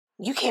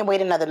You can't wait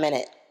another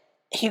minute.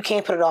 You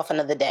can't put it off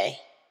another day.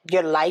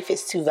 Your life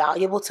is too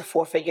valuable to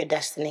forfeit your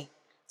destiny.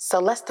 So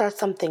let's start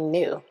something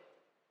new.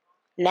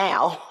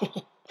 Now.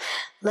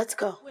 Let's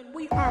go. When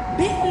we are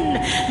bitten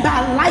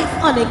by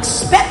life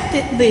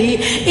unexpectedly,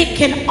 it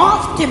can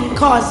often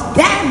cause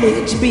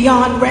damage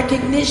beyond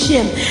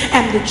recognition.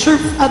 And the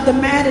truth of the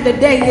matter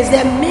today is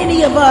that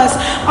many of us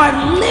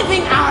are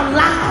living our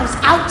lives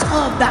out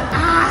of the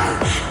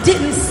I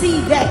didn't see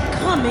that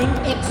coming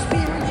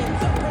experience.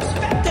 The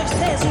perspective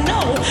says no.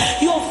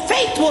 Your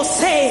faith will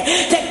say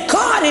that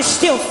God is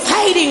still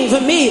fighting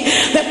for me.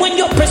 That when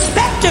your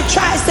perspective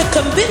tries to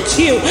convince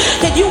you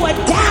that you are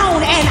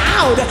down and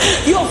out,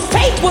 your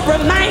faith will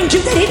remind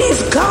you that it is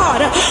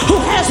God who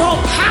has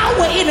all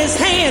power in his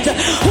hands,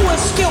 who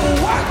is still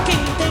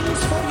working things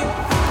for you.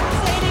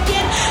 Say it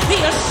again. The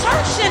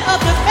assertion of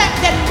the fact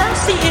that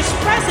mercy is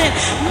present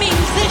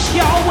means this,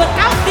 y'all.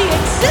 Without the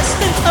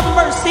existence of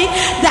mercy,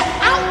 the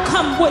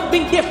outcome would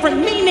be different.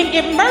 Meaning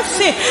if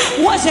mercy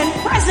wasn't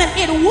present,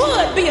 it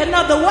would be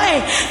another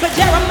way. But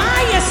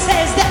Jeremiah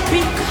says that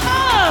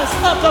because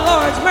of the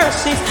Lord's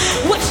mercies,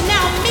 which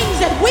now means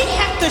that we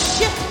have to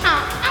shift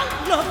our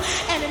outlook,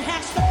 and it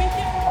has to be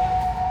different.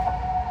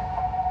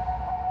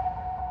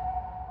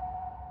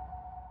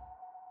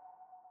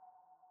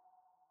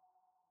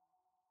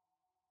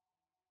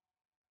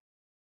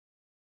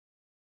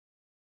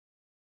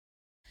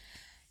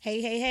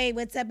 Hey,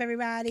 what's up,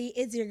 everybody?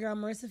 It's your girl,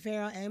 Marissa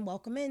Farrow, and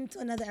welcome into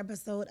another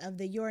episode of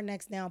the Your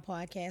Next Now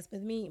podcast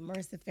with me,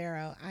 Marissa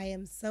Farrow. I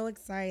am so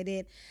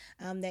excited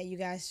that you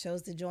guys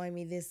chose to join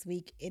me this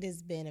week. It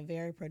has been a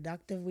very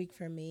productive week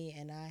for me,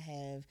 and I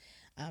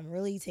have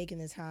really taken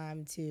the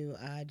time to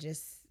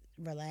just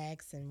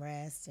relax and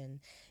rest and,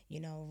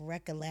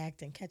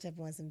 recollect and catch up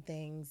on some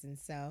things. And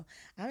so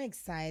I'm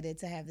excited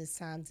to have this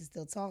time to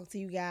still talk to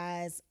you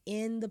guys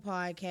in the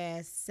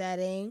podcast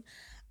setting.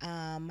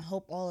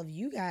 Hope all of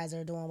you guys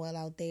are doing well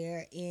out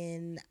there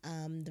in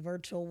the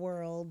virtual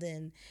world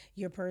and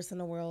your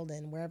personal world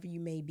and wherever you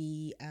may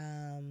be.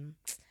 I'm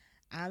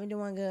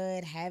doing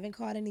good. Haven't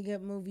caught any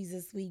good movies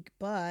this week,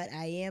 but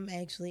I am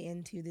actually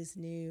into this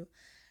new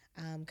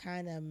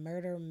kind of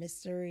murder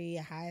mystery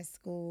high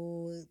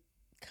school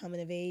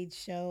coming of age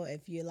show.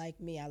 If you're like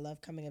me, I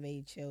love coming of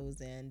age shows,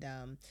 and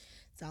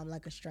so I'm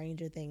like a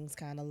Stranger Things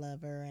kind of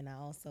lover, and I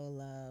also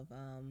love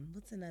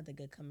what's another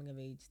good coming of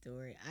age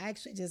story? I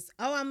actually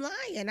I'm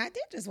lying. I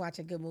did just watch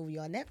a good movie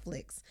on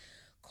Netflix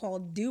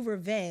called Do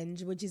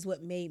Revenge, which is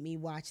what made me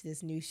watch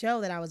this new show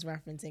that I was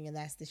referencing, and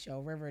that's the show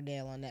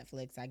Riverdale on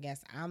Netflix. I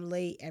guess I'm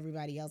late.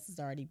 Everybody else has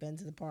already been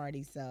to the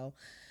party, so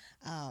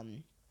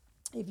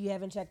if you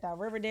haven't checked out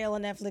Riverdale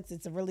on Netflix,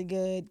 it's a really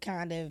good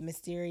kind of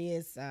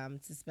mysterious,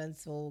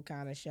 suspenseful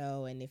kind of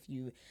show. And if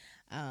you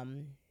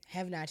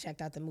have not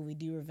checked out the movie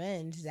Do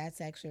Revenge,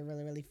 that's actually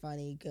really, really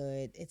funny,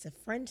 good. It's a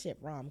friendship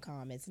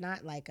rom-com. It's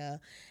not like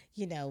a,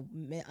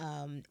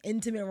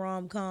 intimate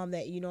rom-com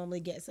that you normally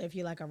get. So if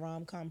you're like a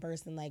rom-com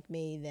person like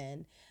me,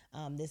 then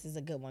this is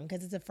a good one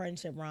because it's a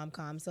friendship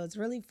rom-com. So it's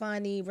really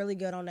funny, really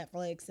good on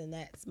Netflix, and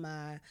that's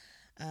my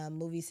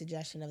movie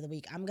suggestion of the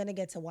week. I'm going to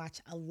get to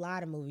watch a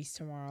lot of movies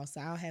tomorrow, so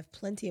I'll have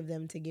plenty of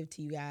them to give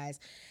to you guys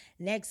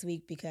next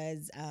week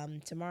because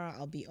tomorrow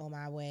I'll be on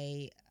my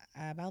way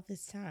about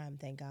this time,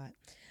 thank God.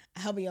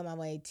 I'll be on my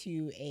way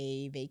to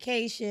a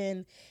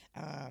vacation,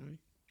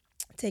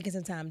 taking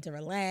some time to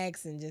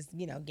relax and just,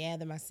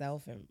 gather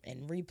myself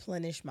and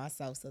replenish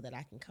myself so that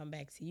I can come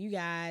back to you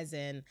guys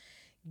and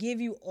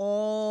give you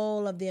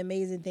all of the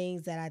amazing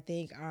things that I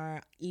think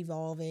are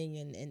evolving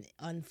and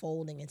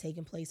unfolding and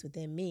taking place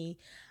within me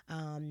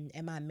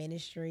and my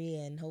ministry.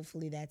 And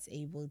hopefully that's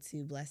able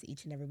to bless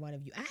each and every one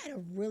of you. I had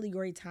a really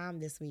great time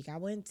this week. I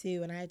went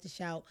to, and I had to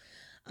shout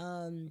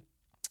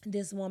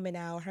this woman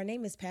out. Her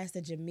name is Pastor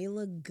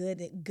Jamila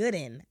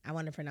Gooden. I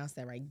want to pronounce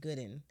that right,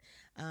 Gooden.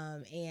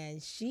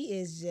 And she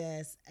is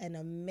just an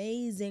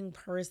amazing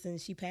person.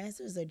 She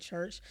pastors a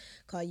church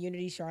called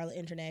Unity Charlotte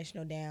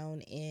International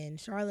down in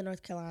Charlotte,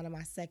 North Carolina,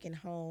 my second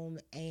home.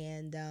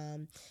 And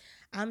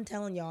I'm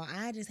telling y'all,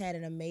 I just had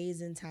an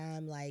amazing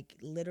time, like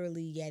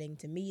literally getting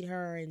to meet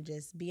her and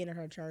just being in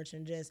her church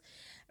and just,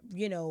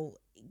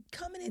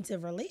 coming into a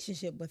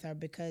relationship with her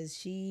because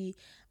she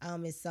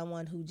is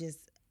someone who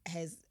just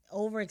has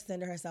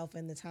overextended herself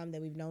in the time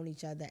that we've known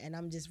each other, and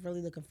I'm just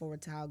really looking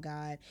forward to how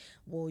God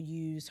will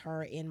use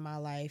her in my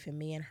life and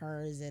me and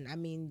hers. And I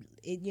mean,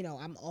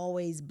 I'm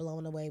always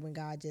blown away when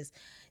God just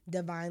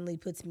divinely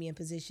puts me in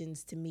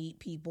positions to meet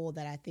people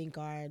that I think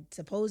are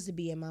supposed to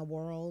be in my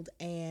world.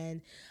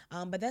 And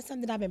but that's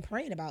something I've been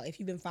praying about. If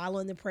you've been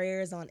following the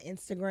prayers on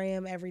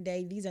Instagram every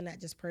day, these are not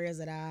just prayers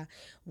that I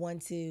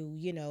want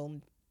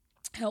to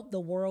help the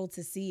world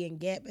to see and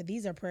get, but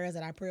these are prayers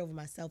that I pray over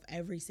myself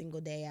every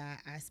single day.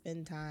 I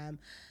spend time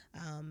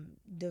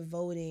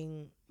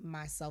devoting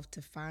myself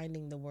to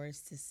finding the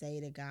words to say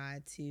to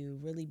God to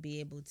really be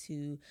able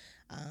to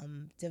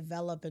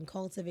develop and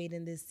cultivate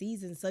in this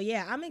season. So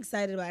yeah, I'm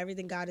excited about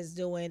everything God is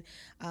doing.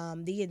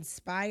 The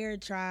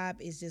Inspired Tribe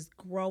is just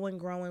growing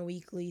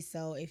weekly.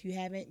 So if you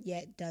haven't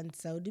yet done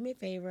so, do me a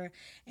favor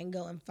and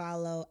go and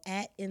follow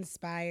at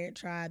Inspired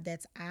Tribe.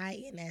 That's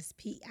INSPIHERED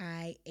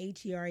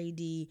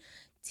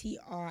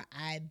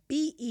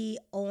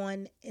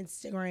on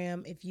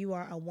Instagram. If you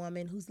are a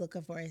woman who's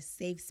looking for a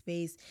safe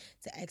space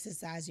to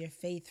exercise your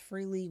faith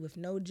freely with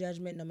no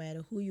judgment, no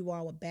matter who you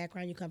are, what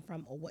background you come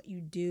from, or what you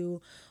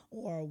do,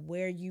 or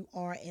where you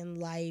are in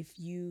life,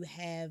 you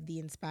have the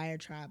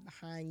Inspired Tribe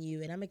behind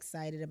you. And I'm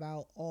excited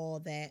about all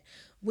that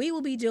we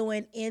will be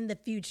doing in the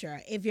future.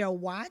 If you're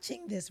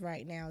watching this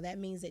right now, that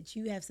means that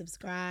you have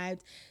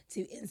subscribed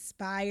to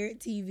Inspired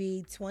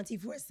TV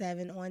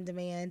 24/7 on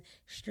demand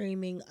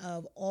streaming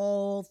of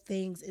all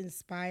things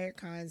inspired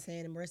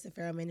content and Marissa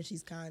Farrell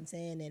Ministries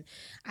content. And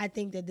I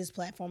think that this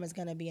platform is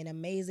going to be an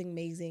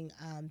amazing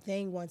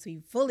thing once we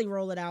fully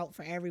roll it out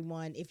for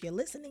everyone. If you're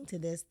listening to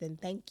this, then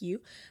thank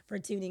you for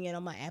tuning in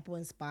on my Apple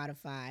and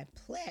Spotify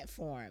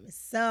platforms.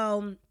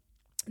 So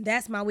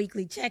that's my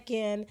weekly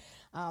check-in.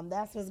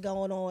 That's what's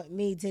going on with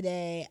me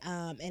today.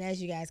 And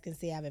as you guys can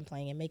see, I've been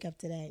playing in makeup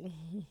today.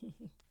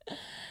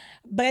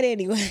 But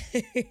anyway,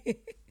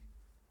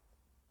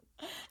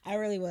 I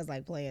really was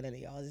like playing it,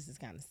 y'all. Just to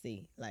kind of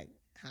see like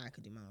how I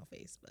could do my own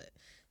face. But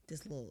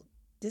this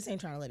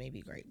ain't trying to let me be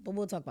great. But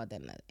we'll talk about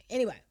that another day.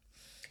 Anyway,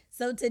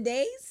 so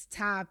today's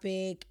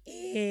topic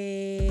is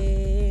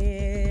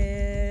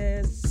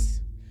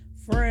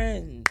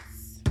friends.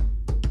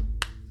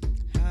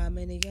 How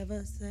many of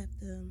us have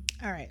them?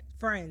 All right,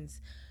 friends.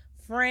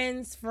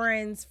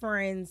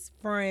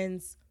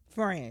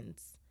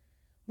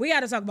 We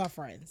got to talk about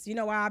friends. You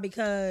know why?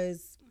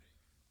 Because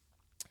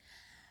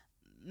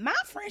my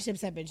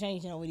friendships have been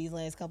changing over these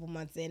last couple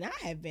months, and I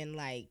have been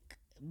like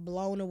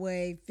blown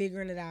away,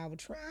 figuring it out,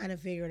 trying to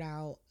figure it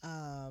out,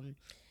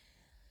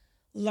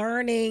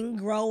 learning,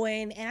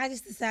 growing. And I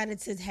just decided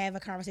to have a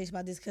conversation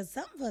about this because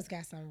some of us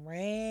got some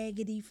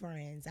raggedy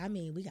friends. I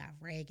mean, we got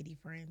raggedy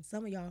friends.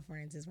 Some of y'all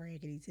friends is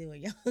raggedy too,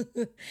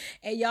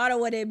 and y'all don't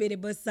want to admit it,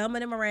 but some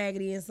of them are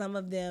raggedy, and some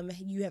of them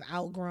you have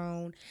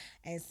outgrown,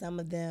 and some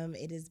of them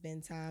it has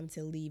been time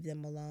to leave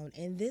them alone.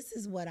 And this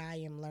is what I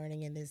am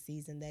learning in this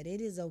season, that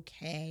it is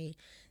okay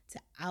to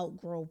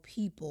outgrow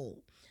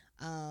people,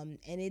 and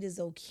it is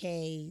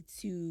okay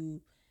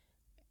to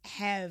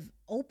have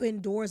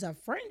open doors of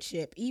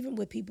friendship, even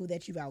with people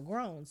that you've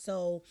outgrown.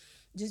 So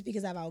just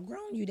because I've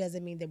outgrown you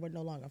doesn't mean that we're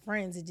no longer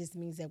friends. It just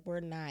means that we're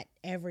not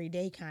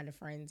everyday kind of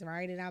friends,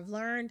 right? And I've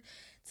learned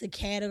to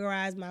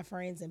categorize my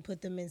friends and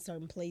put them in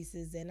certain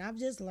places. And I've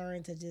just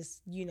learned to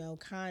just,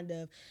 kind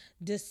of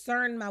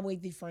discern my way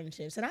through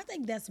friendships. And I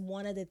think that's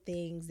one of the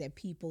things that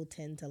people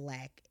tend to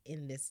lack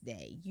in this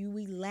day.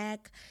 We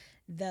lack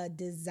the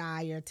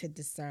desire to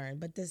discern,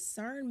 but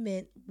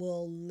discernment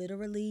will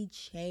literally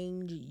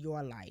change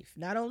your life.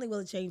 Not only will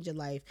it change your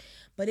life,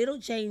 but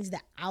it'll change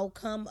the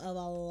outcome of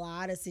a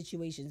lot of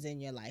situations in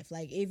your life.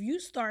 Like if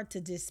you start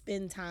to just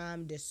spend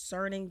time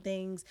discerning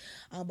things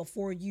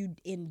before you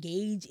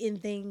engage in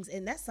things,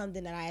 and that's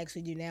something that I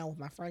actually do now with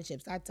my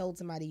friendships. I told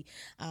somebody,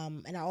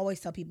 and I always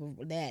tell people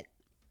that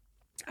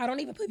I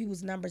don't even put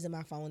people's numbers in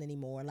my phone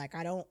anymore. Like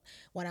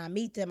when I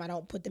meet them, I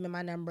don't put them in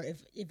my number.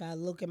 If I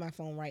look at my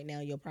phone right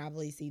now, you'll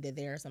probably see that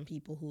there are some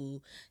people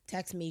who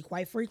text me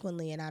quite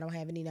frequently and I don't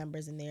have any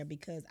numbers in there,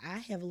 because I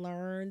have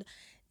learned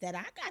that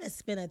I got to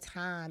spend a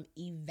time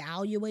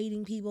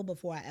evaluating people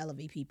before I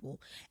elevate people.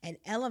 And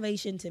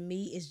elevation to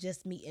me is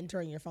just me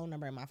entering your phone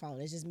number in my phone.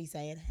 It's just me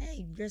saying,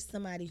 hey, you're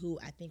somebody who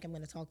I think I'm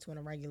going to talk to on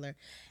a regular,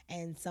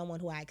 and someone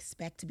who I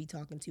expect to be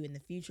talking to in the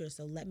future.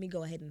 So let me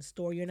go ahead and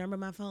store your number in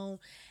my phone.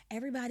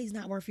 Everybody's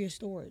not worth your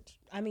storage.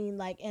 I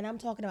mean, and I'm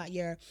talking about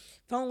your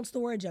phone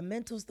storage, your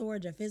mental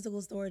storage, your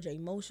physical storage, your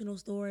emotional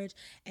storage.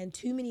 And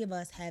too many of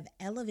us have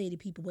elevated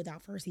people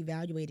without first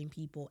evaluating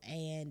people.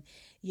 And,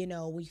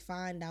 we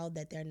find out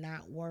that they're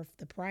not worth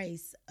the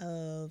price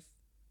of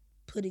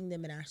putting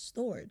them in our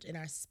storage, in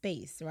our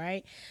space,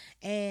 right?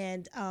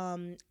 And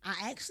I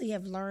actually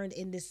have learned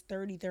in this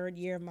 33rd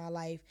year of my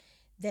life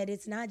that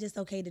it's not just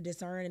okay to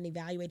discern and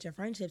evaluate your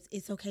friendships.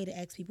 It's okay to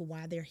ask people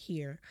why they're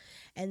here.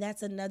 And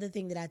that's another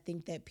thing that I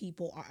think that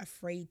people are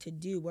afraid to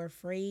do. We're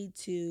afraid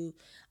to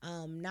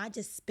not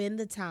just spend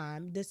the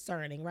time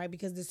discerning, right?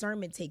 Because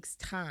discernment takes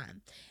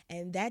time.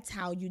 And that's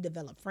how you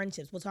develop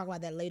friendships. We'll talk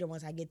about that later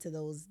once I get to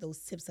those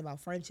tips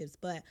about friendships.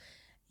 But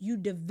you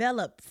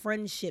develop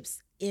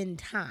friendships in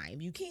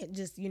time. You can't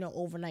just,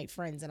 overnight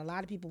friends. And a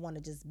lot of people want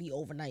to just be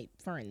overnight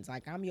friends.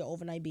 Like, I'm your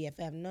overnight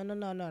BFF.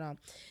 No.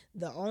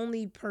 The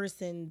only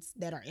persons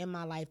that are in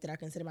my life that I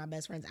consider my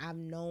best friends, I've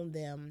known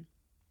them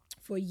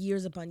for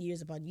years upon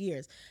years upon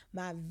years.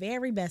 My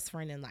very best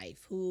friend in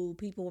life, who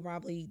people will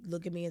probably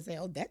look at me and say,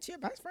 "Oh, that's your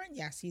best friend?"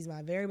 Yes, she's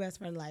my very best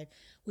friend in life.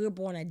 We were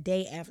born a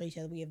day after each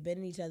other. We have been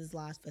in each other's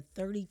lives for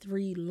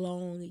 33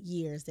 long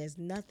years. There's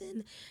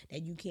nothing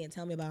that you can't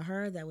tell me about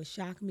her that would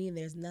shock me, and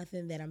there's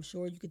nothing that I'm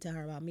sure you could tell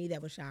her about me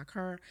that would shock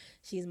her.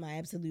 She is my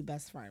absolute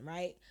best friend,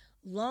 right?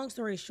 Long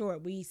story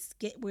short, we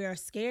are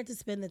scared to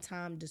spend the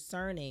time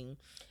discerning,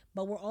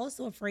 but we're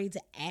also afraid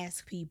to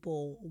ask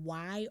people,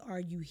 "Why are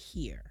you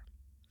here?"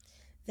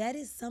 That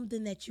is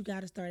something that you got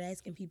to start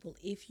asking people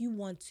if you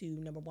want to,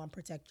 number one,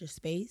 protect your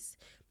space,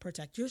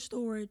 protect your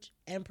storage,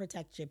 and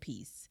protect your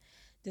peace.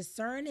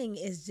 Discerning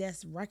is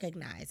just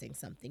recognizing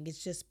something.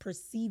 It's just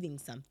perceiving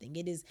something.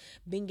 It is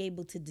being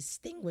able to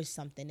distinguish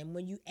something. And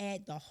when you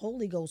add the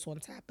Holy Ghost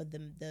on top of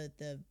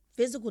the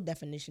physical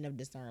definition of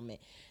discernment,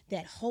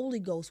 that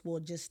Holy Ghost will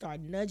just start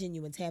nudging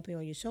you and tapping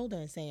on your shoulder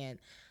and saying,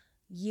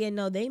 yeah,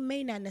 no, they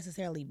may not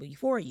necessarily be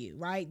for you,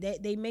 right?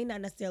 They may not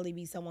necessarily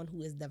be someone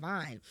who is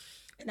divine.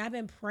 And I've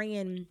been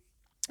praying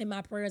in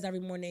my prayers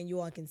every morning, and you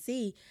all can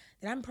see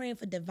that I'm praying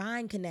for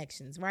divine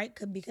connections, right?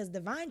 Because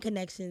divine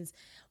connections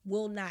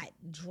will not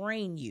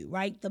drain you,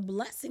 right? The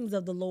blessings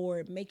of the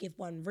Lord maketh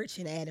one rich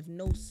and addeth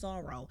no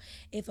sorrow.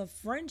 If a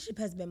friendship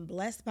has been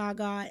blessed by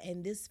God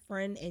and this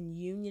friend and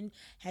union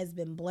has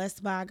been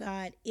blessed by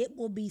God, it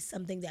will be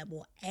something that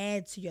will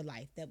add to your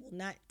life, that will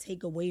not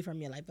take away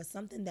from your life, but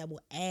something that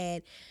will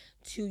add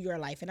to your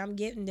life. And I'm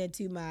getting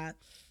into my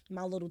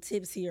little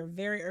tips here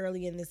very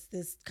early in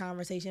this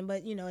conversation,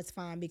 but it's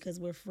fine because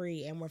we're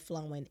free and we're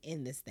flowing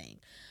in this thing.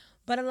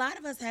 But a lot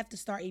of us have to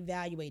start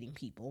evaluating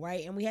people,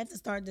 right? And we have to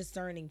start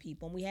discerning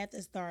people, and we have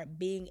to start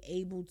being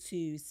able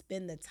to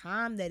spend the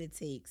time that it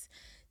takes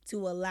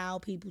to allow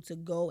people to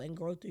go and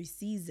grow through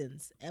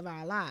seasons of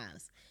our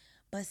lives.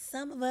 But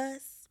some of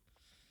us,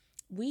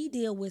 we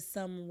deal with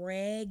some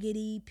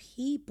raggedy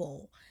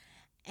people.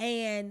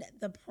 And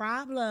the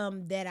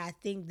problem that I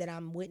think that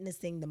I'm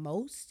witnessing the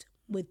most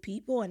with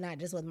people, and not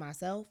just with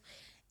myself,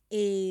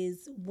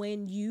 is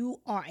when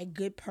you are a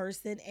good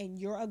person and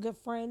you're a good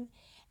friend,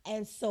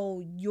 and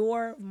so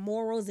your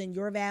morals and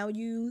your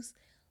values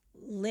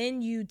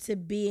lend you to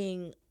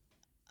being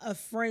a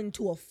friend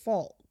to a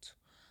fault,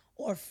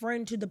 or a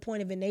friend to the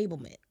point of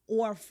enablement,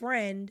 or a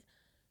friend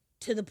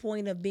to the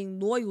point of being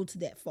loyal to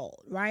that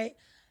fault, right?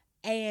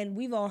 And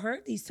we've all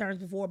heard these terms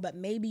before, but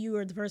maybe you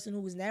are the person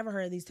who has never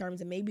heard these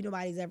terms, and maybe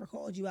nobody's ever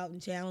called you out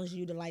and challenged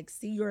you to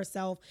see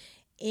yourself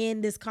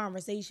in this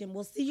conversation.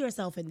 Well, see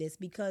yourself in this,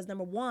 because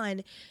number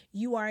one,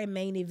 you are a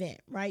main event,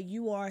 right?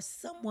 You are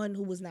someone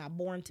who was not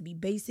born to be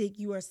basic.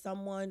 You are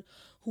someone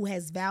who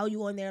has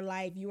value in their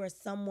life. You are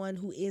someone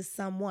who is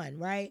someone,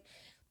 right?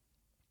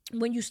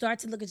 When you start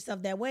to look at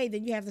yourself that way,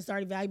 then you have to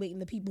start evaluating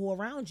the people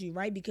around you,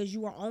 right? Because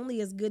you are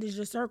only as good as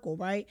your circle,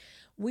 right?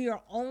 We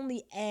are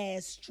only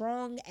as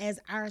strong as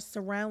our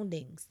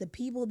surroundings. The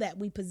people that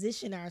we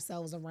position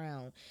ourselves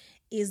around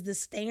is the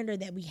standard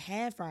that we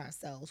have for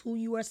ourselves. Who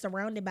you are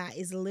surrounded by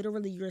is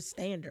literally your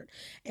standard.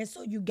 And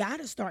so you got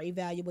to start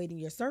evaluating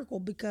your circle,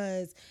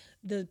 because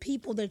the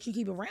people that you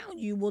keep around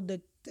you will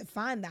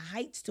define the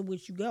heights to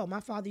which you go.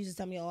 My father used to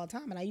tell me all the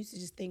time, and I used to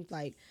just think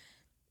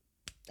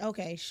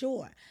okay,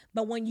 sure.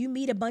 But when you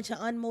meet a bunch of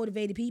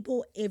unmotivated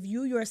people, if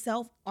you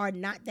yourself are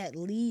not that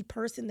lead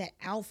person, that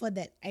alpha,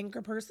 that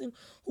anchor person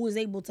who is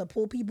able to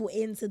pull people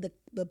into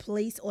the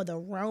place or the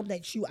realm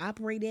that you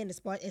operate in,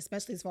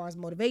 especially as far as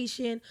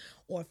motivation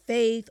or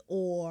faith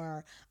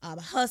or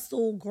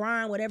hustle,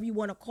 grind, whatever you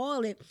want to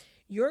call it,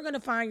 you're going to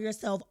find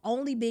yourself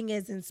only being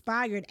as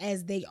inspired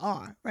as they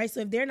are, right?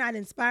 So if they're not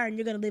inspired,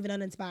 you're going to live an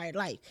uninspired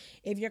life.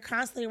 If you're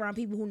constantly around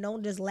people who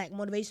don't just lack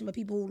motivation, but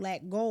people who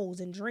lack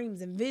goals and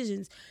dreams and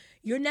visions,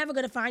 you're never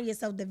going to find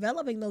yourself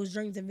developing those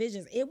dreams and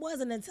visions. It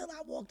wasn't until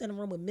I walked in a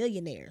room with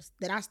millionaires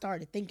that I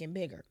started thinking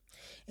bigger.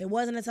 It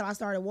wasn't until I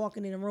started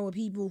walking in a room with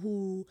people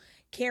who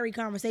carry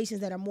conversations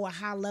that are more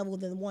high level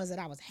than the ones that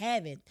I was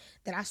having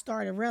that I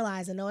started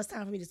realizing, no, it's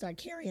time for me to start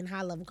carrying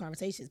high level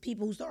conversations.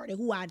 People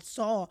who I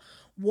saw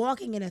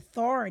walking in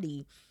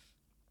authority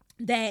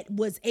that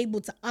was able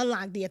to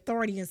unlock the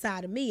authority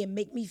inside of me and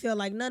make me feel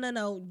like,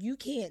 no, you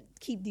can't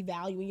keep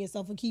devaluing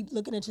yourself and keep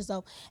looking at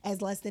yourself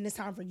as less than. It's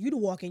time for you to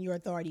walk in your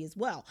authority as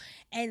well.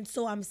 And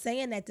so I'm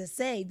saying that to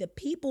say the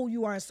people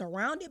you are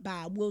surrounded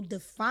by will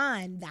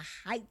define the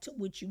height to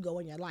which you go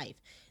in your life.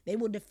 They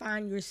will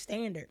define your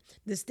standard,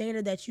 the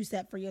standard that you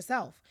set for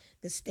yourself,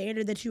 the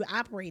standard that you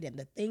operate in,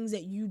 the things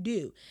that you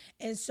do.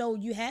 And so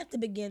you have to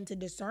begin to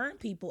discern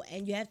people,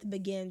 and you have to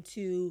begin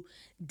to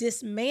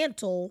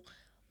dismantle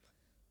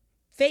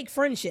fake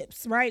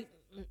friendships, right?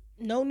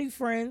 No new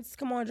friends.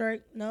 Come on,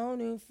 Drake. No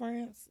new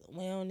friends.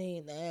 We don't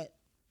need that.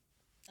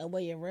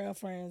 Where your real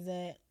friends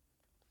at?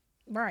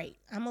 Right.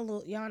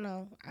 Y'all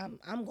know,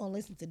 I'm gonna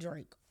listen to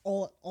Drake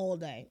all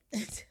day.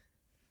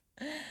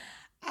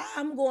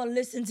 I'm gonna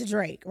listen to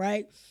Drake,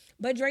 right?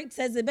 But Drake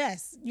says it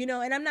best,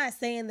 and I'm not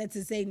saying that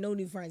to say no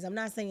new friends. I'm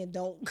not saying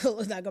don't go,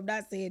 I'm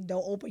not saying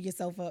don't open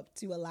yourself up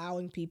to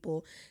allowing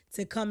people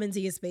to come into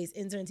your space,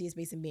 enter into your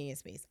space, and be in your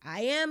space.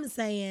 I am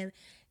saying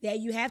that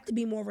you have to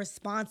be more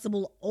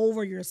responsible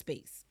over your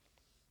space.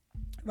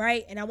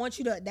 Right? And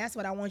that's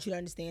what I want you to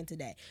understand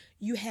today.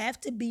 You have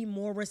to be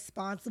more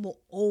responsible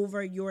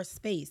over your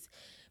space,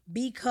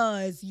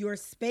 because your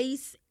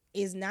space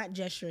is not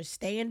just your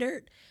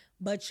standard,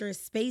 but your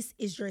space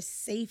is your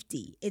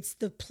safety. It's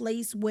the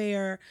place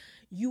where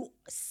you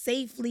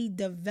safely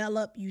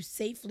develop, you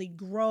safely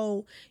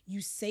grow,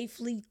 you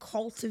safely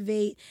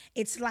cultivate.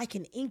 It's like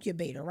an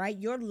incubator, right?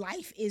 Your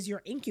life is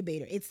your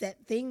incubator. It's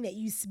that thing that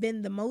you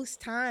spend the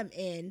most time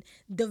in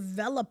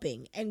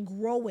developing and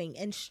growing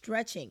and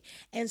stretching.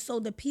 And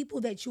so the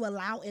people that you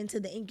allow into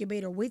the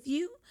incubator with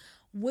you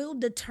will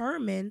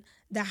determine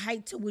the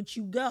height to which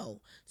you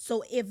go.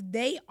 So if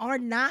they are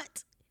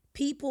not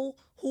people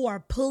who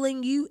are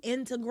pulling you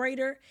into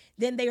greater,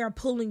 then they are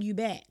pulling you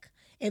back.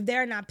 If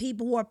they're not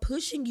people who are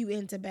pushing you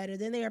into better,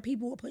 then they are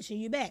people who are pushing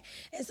you back.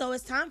 And so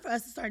it's time for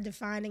us to start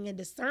defining and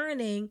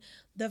discerning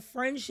the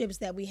friendships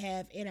that we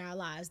have in our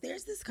lives.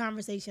 There's this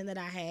conversation that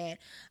I had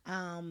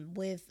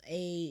with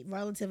a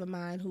relative of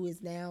mine who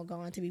is now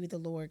gone to be with the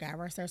Lord, God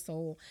rest her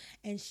soul.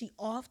 And she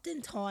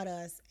often taught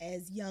us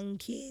as young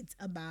kids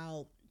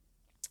about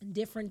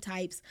different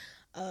types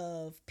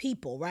of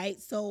people,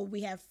 right? So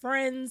we have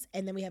friends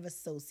and then we have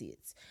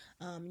associates.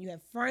 You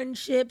have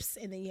friendships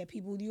and then you have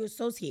people you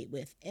associate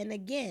with. And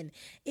again,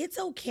 it's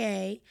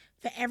okay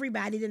for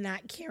everybody to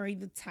not carry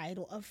the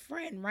title of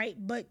friend, right?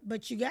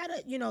 But you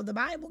gotta, the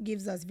Bible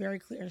gives us very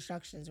clear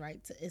instructions, right?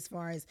 As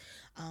far as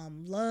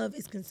love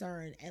is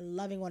concerned and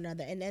loving one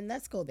another. And then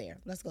let's go there.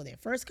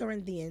 1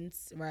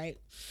 Corinthians, right?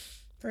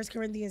 1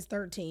 Corinthians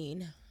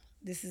 13.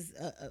 This is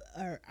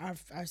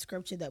our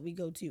scripture that we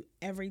go to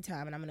every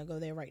time, and I'm going to go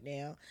there right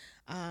now,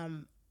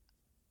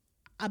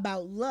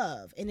 about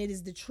love, and it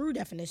is the true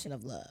definition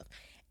of love.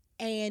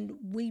 And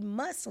we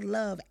must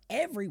love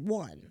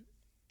everyone,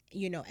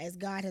 as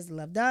God has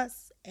loved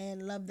us,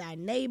 and love thy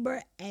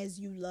neighbor as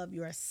you love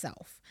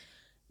yourself.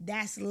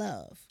 That's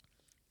love.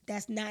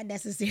 That's not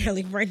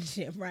necessarily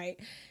friendship, right?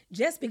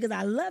 Just because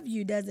I love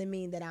you doesn't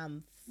mean that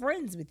I'm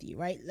friends with you,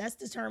 right? Let's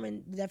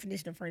determine the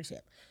definition of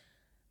friendship.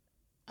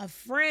 A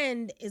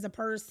friend is a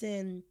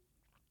person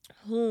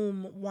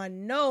whom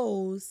one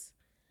knows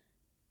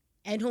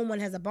and whom one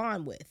has a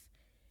bond with.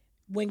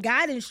 When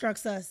God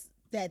instructs us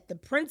that the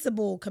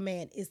principal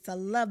command is to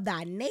love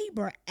thy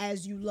neighbor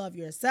as you love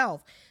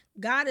yourself,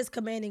 God is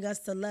commanding us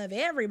to love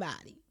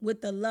everybody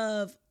with the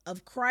love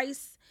of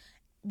Christ,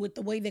 with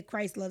the way that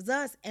Christ loves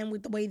us, and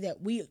with the way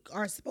that we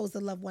are supposed to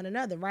love one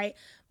another, right?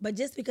 But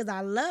just because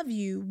I love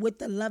you with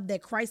the love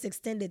that Christ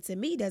extended to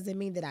me doesn't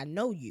mean that I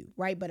know you,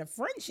 right? But a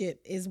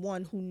friendship is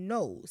one who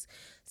knows.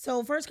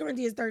 So 1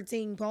 Corinthians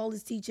 13, Paul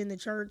is teaching the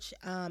church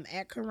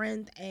at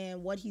Corinth,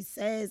 and what he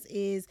says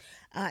is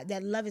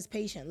that love is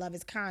patient, love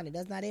is kind, it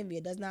does not envy,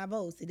 it does not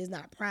boast, it is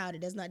not proud,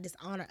 it does not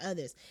dishonor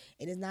others,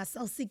 it is not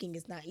self-seeking,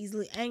 it's not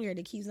easily angered,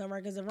 it keeps no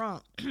records of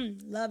wrong.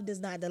 Love does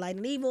not delight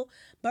in evil,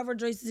 but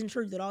rejoices in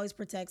truth. It always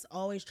protects,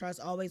 always trusts,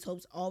 always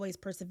hopes, always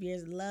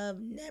perseveres. Love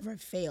never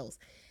fails.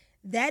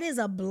 That is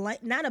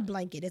not a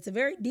blanket. It's a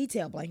very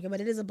detailed blanket,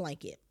 but it is a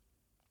blanket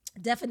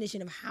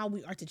definition of how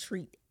we are to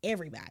treat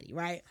everybody,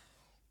 right?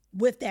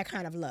 With that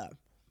kind of love.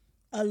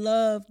 A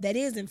love that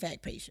is, in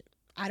fact, patient.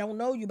 I don't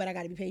know you, but I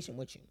got to be patient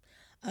with you.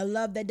 A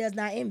love that does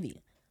not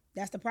envy.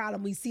 That's the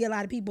problem. We see a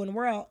lot of people in the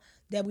world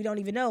that we don't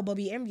even know, but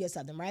be envious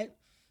of them, right?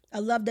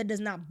 A love that does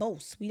not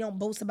boast. We don't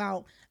boast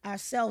about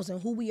ourselves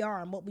and who we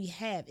are and what we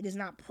have. It is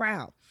not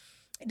proud.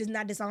 It does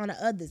not dishonor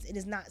others. It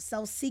is not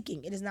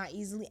self-seeking. It is not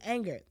easily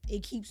angered.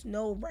 It keeps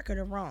no record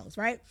of wrongs,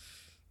 right?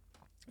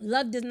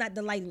 Love does not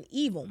delight in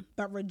evil,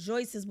 but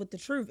rejoices with the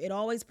truth. It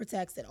always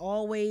protects. It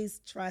always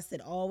trusts.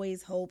 It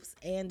always hopes,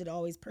 and it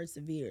always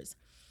perseveres.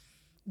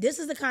 This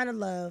is the kind of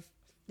love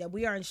that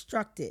we are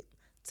instructed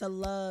to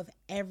love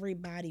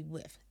everybody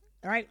with,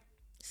 all right?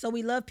 So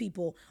we love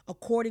people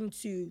according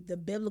to the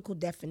biblical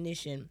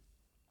definition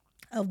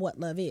of what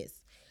love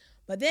is.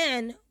 But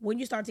then when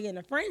you start to get in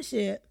a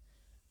friendship,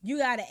 you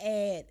got to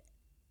add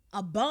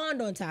a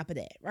bond on top of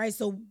that, right?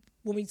 So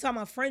when we talk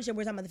about friendship,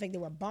 we're talking about the fact that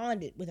we're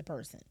bonded with a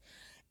person.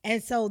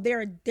 And so there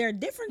are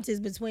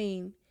differences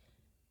between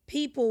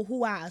people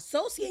who I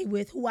associate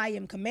with, who I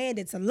am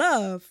commanded to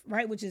love,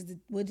 right? Which is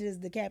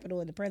the capital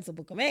and the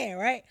principal command,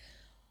 right?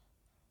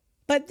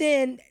 But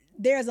then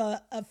there's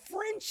a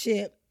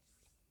friendship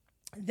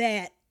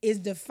that is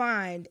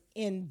defined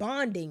in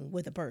bonding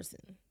with a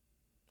person,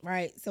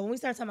 right? So when we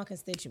start talking about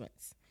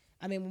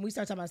when we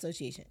start talking about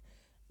association,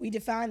 we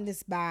define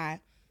this by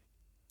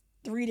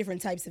 3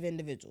 different types of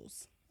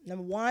individuals.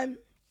 Number 1,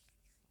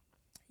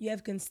 you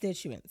have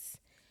constituents.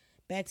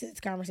 Back to this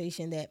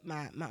conversation that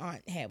my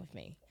aunt had with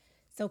me.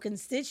 So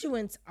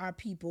constituents are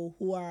people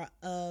who are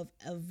of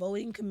a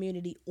voting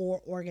community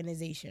or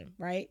organization,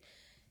 right?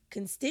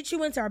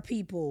 Constituents are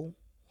people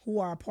who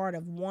are a part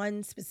of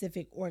one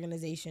specific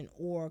organization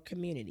or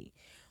community,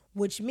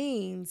 which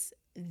means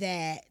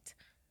that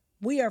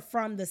we are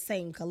from the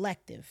same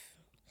collective.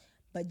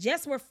 But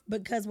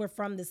because we're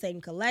from the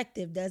same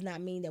collective does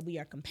not mean that we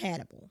are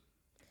compatible.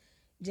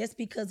 Just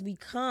because we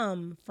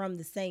come from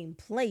the same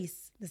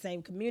place, the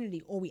same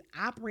community, or we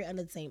operate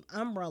under the same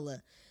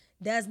umbrella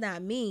does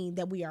not mean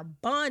that we are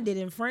bonded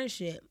in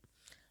friendship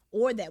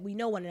or that we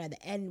know one another.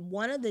 And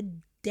one of the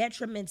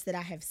detriments that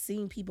I have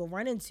seen people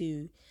run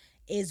into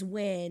is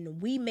when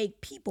we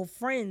make people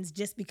friends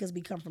just because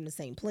we come from the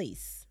same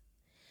place,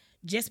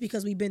 just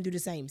because we've been through the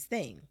same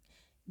thing,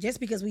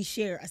 just because we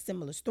share a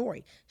similar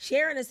story.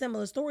 Sharing a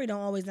similar story don't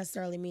always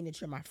necessarily mean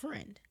that you're my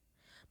friend,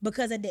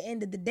 because at the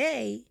end of the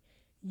day,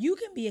 you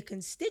can be a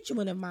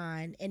constituent of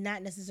mine and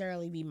not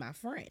necessarily be my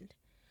friend.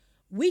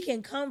 We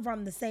can come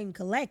from the same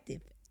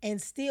collective and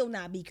still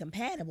not be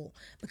compatible,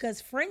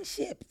 because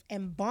friendship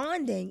and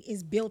bonding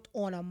is built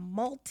on a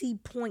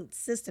multi-point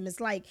system.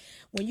 It's like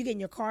when you get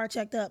your car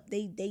checked up,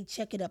 they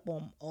check it up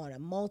on a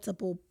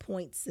multiple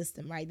point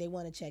system, right? They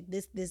want to check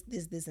this,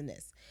 and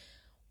this.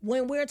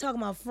 When we're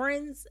talking about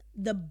friends,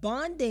 the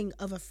bonding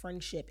of a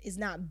friendship is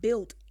not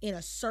built in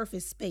a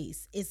surface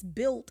space. It's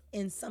built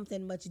in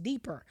something much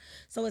deeper.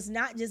 So it's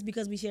not just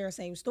because we share the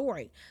same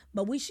story,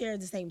 but we share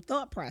the same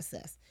thought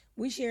process.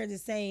 We share the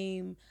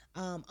same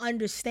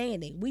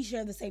understanding. We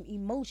share the same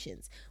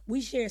emotions.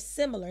 We share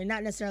similar,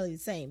 not necessarily the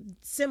same,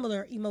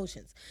 similar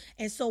emotions.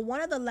 And so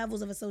one of the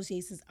levels of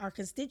associations are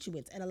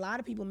constituents. And a lot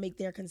of people make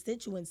their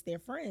constituents their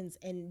friends,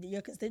 and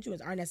your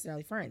constituents aren't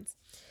necessarily friends.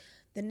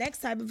 The next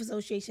type of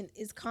association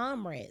is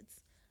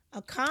comrades.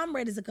 A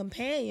comrade is a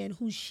companion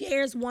who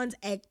shares one's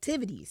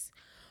activities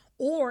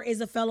or is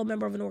a fellow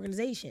member of an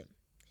organization.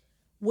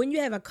 When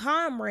you have a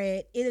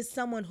comrade, it is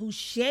someone who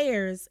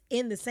shares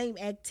in the same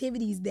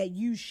activities that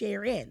you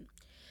share in,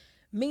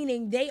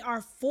 meaning they are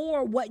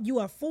for what you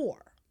are for.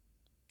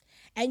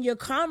 And your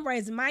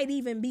comrades might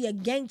even be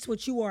against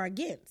what you are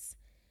against,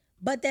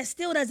 but that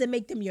still doesn't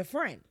make them your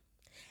friend.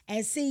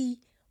 And see,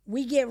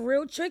 we get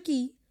real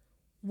tricky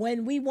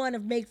when we want to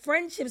make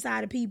friendships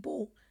out of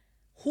people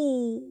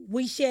who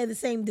we share the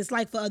same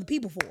dislike for other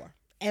people for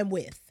and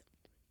with.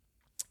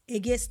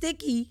 It gets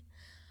sticky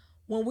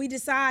when we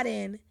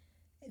deciding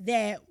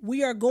that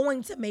we are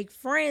going to make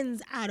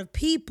friends out of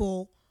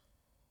people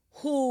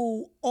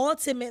who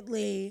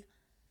ultimately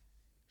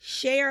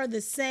share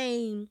the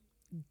same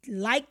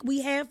like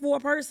we have for a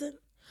person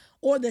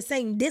or the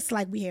same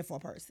dislike we have for a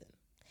person.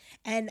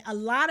 And a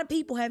lot of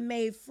people have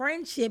made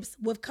friendships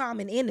with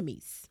common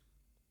enemies.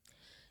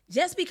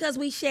 Just because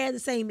we share the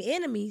same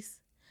enemies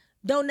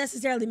don't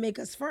necessarily make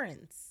us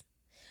friends.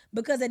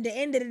 Because at the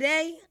end of the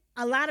day,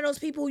 a lot of those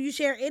people you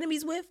share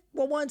enemies with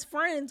were once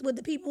friends with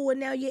the people who are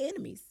now your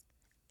enemies.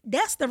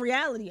 That's the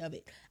reality of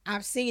it.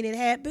 I've seen it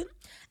happen.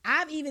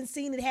 I've even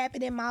seen it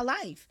happen in my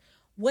life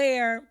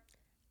where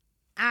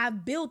I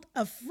built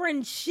a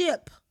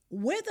friendship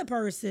with a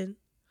person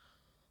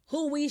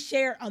who we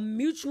share a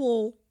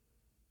mutual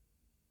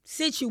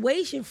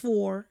situation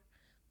for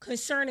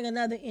concerning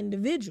another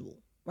individual,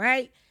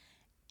 right?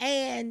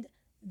 And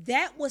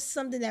that was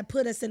something that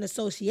put us in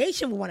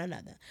association with one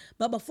another.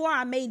 But before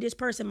I made this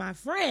person my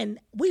friend,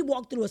 we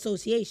walked through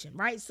association,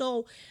 right?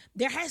 So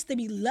there has to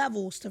be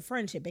levels to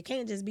friendship. It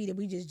can't just be that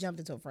we just jumped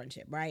into a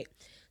friendship, right?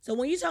 So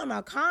when you're talking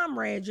about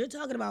comrades, you're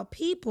talking about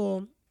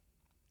people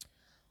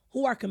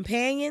who are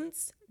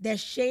companions that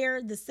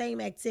share the same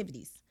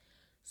activities.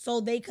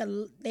 So they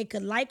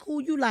could like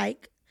who you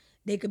like.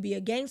 They could be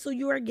against who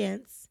you're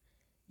against.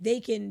 They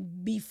can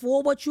be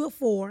for what you're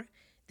for.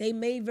 They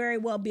may very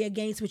well be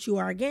against what you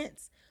are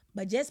against.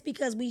 But just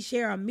because we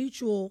share a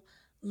mutual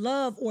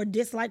love or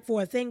dislike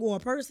for a thing or a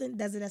person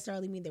doesn't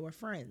necessarily mean that we're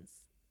friends.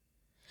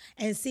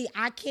 And see,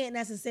 I can't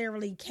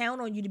necessarily count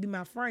on you to be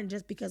my friend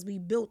just because we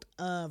built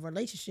a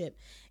relationship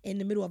in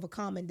the middle of a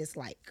common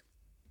dislike.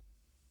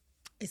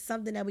 It's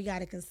something that we got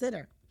to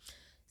consider.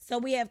 So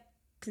we have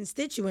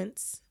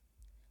constituents,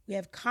 we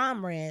have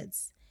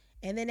comrades,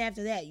 and then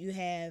after that you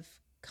have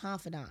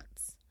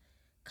confidants.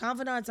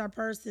 Confidants are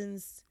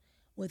persons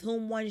with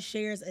whom one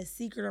shares a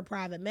secret or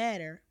private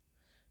matter,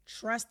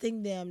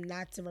 trusting them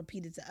not to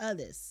repeat it to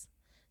others.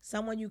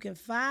 Someone you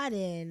confide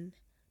in,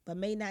 but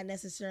may not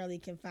necessarily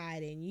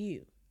confide in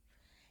you.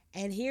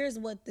 And here's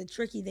what the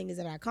tricky thing is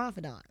about a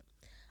confidant.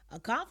 A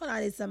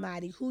confidant is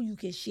somebody who you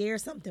can share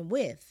something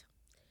with,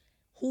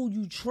 who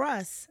you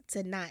trust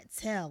to not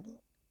tell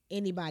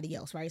anybody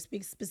else, right?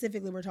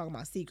 Specifically, we're talking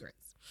about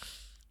secrets.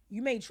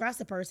 You may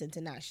trust a person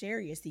to not share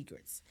your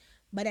secrets,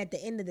 but at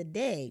the end of the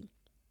day,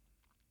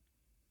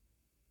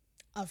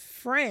 a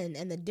friend,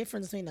 and the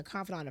difference between a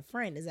confidant and a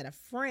friend is that a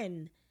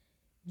friend,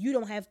 you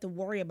don't have to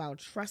worry about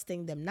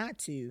trusting them not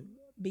to,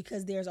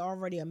 because there's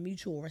already a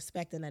mutual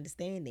respect and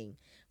understanding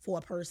for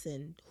a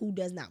person who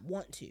does not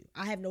want to.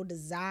 I have no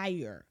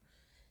desire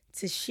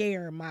to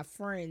share my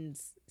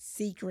friends'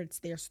 secrets,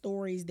 their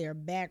stories, their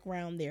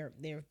background, their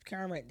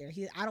current,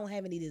 I don't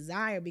have any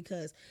desire,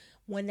 because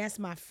When that's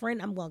my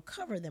friend, I'm going to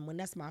cover them. When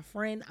that's my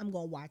friend, I'm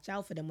going to watch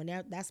out for them. When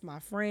that's my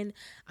friend,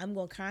 I'm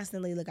going to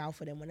constantly look out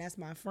for them. When that's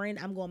my friend,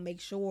 I'm going to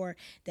make sure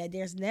that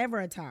there's never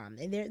a time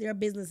and their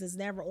business is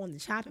never on the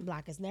chopping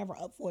block. It's never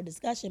up for a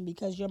discussion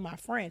because you're my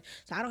friend.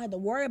 So I don't have to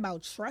worry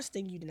about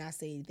trusting you to not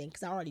say anything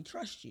because I already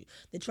trust you.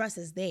 The trust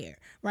is there,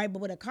 right? But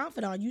with a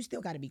confidant, you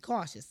still got to be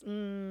cautious.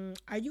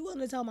 Are you willing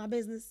to tell my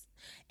business?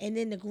 And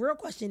then the real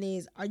question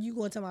is, are you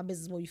going to tell my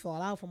business when we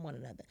fall out from one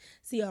another?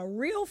 See, a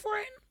real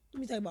friend, let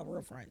me tell you about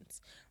real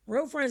friends.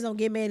 Real friends don't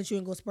get mad at you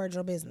and go spread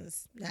your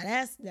business.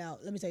 Now,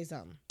 let me tell you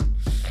something.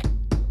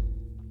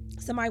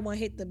 Somebody want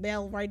to hit the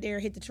bell right there,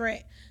 hit the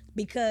track,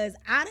 because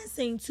I done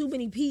seen too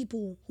many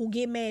people who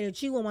get mad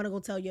at you and want to go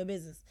tell your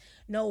business.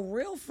 No,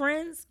 real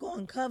friends go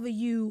and cover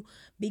you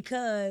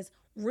because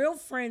real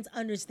friends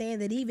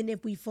understand that even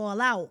if we fall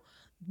out,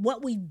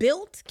 what we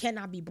built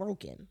cannot be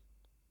broken.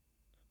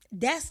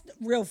 That's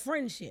real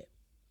friendship.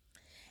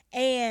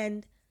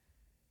 And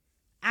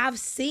I've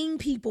seen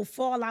people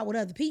fall out with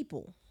other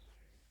people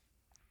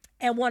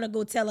and want to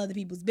go tell other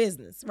people's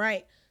business,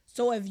 right?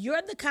 So if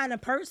you're the kind of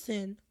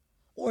person,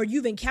 or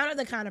you've encountered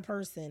the kind of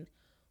person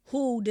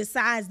who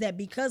decides that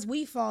because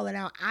we've fallen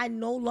out, I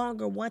no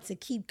longer want to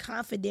keep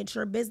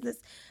confidential business,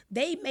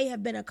 they may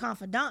have been a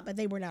confidant, but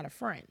they were not a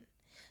friend.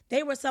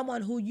 They were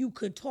someone who you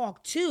could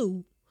talk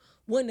to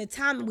when the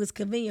time was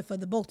convenient for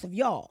the both of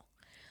y'all.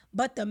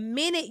 But the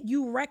minute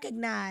you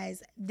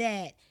recognize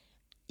that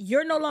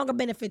you're no longer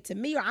benefit to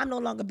me or I'm no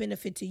longer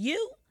benefit to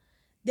you,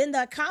 then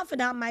the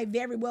confidant might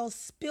very well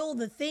spill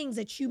the things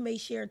that you may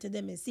share to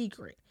them in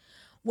secret.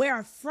 Where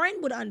a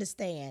friend would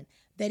understand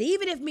that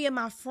even if me and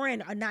my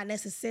friend are not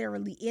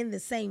necessarily in the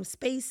same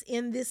space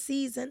in this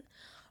season,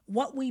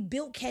 what we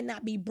built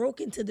cannot be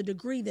broken to the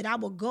degree that I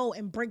will go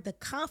and break the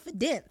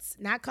confidence,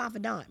 not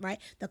confidant, right?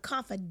 The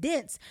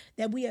confidence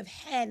that we have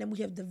had and we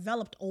have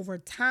developed over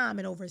time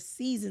and over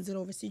seasons and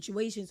over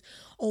situations,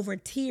 over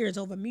tears,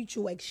 over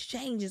mutual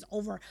exchanges,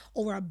 over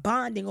a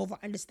bonding, over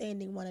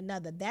understanding one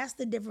another. That's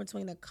the difference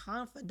between a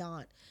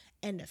confidant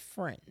and a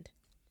friend.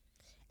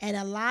 And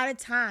a lot of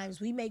times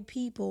we make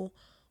people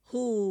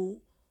who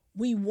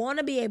we want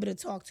to be able to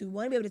talk to,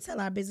 want to be able to tell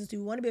our business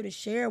to, want to be able to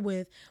share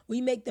with, we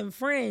make them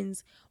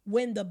friends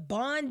when the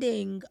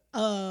bonding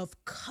of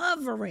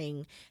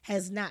covering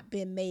has not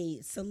been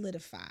made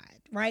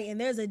solidified, right?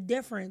 And there's a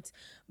difference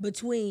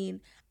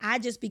between I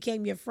just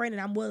became your friend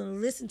and I'm willing to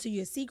listen to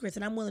your secrets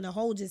and I'm willing to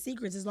hold your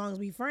secrets as long as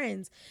we're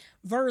friends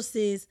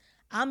versus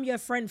I'm your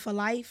friend for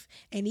life,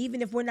 and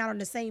even if we're not on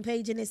the same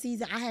page in this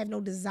season, I have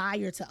no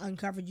desire to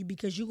uncover you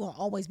because you're going to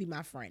always be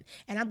my friend,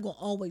 and I'm going to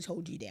always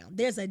hold you down.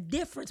 There's a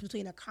difference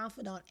between a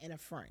confidant and a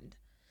friend.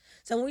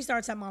 So when we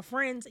start talking about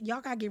friends, y'all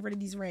got to get rid of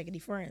these raggedy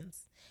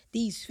friends,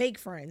 these fake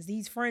friends,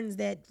 these friends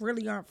that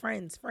really aren't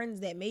friends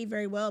that may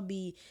very well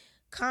be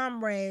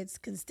comrades,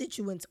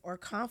 constituents, or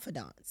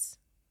confidants.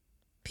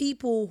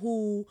 People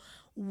who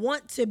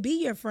want to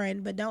be your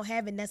friend but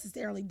haven't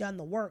necessarily done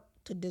the work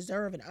to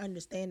deserve and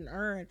understand and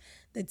earn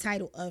the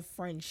title of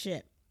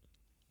friendship.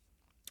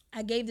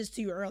 I gave this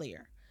to you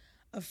earlier.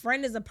 A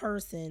friend is a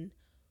person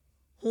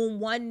whom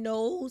one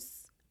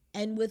knows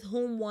and with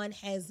whom one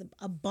has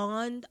a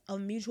bond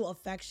of mutual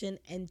affection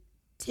and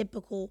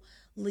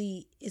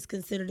typically is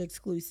considered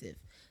exclusive.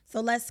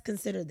 So let's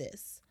consider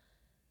this.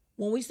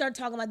 When we start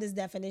talking about this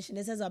definition,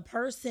 it says a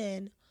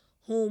person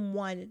whom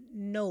one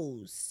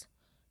knows.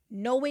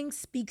 Knowing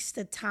speaks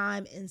to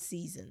time and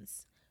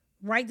seasons.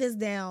 Write this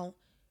down.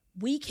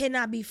 We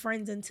cannot be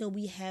friends until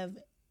we have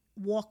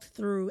walked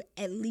through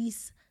at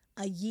least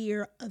a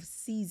year of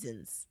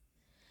seasons.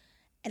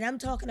 And I'm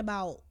talking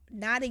about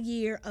not a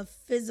year of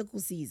physical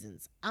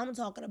seasons. I'm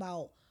talking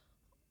about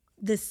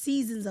the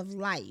seasons of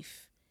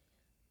life.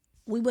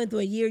 We went through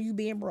a year you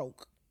being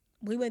broke.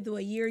 We went through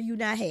a year you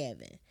not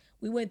having.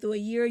 We went through a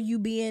year you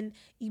being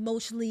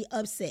emotionally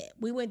upset.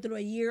 We went through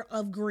a year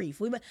of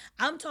grief.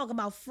 I'm talking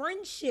about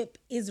friendship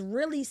is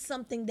really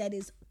something that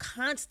is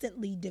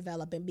constantly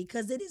developing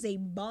because it is a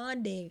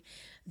bonding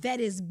that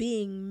is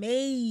being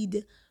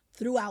made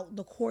throughout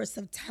the course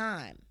of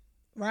time,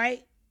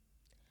 right?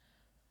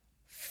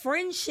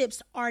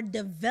 Friendships are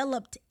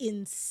developed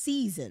in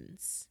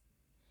seasons.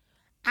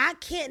 I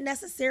can't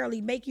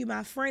necessarily make you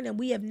my friend and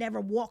we have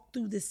never walked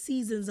through the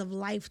seasons of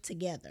life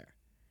together,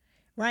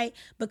 right?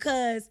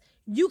 Because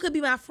you could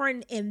be my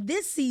friend in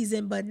this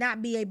season, but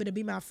not be able to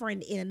be my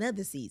friend in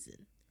another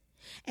season.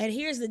 And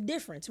here's the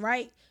difference,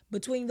 right?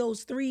 Between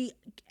those three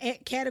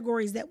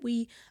categories that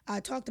we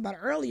talked about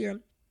earlier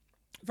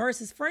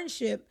versus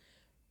friendship,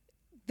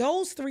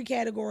 those three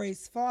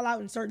categories fall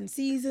out in certain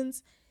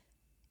seasons,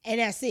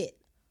 and that's it.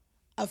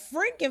 A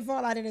friend can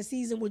fall out in a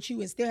season with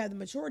you and still have the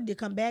maturity to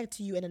come back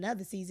to you in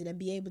another season and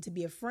be able to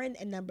be a friend.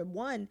 And number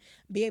one,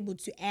 be able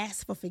to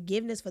ask for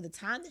forgiveness for the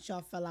time that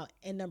y'all fell out.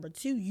 And number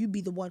two, you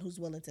be the one who's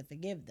willing to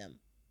forgive them.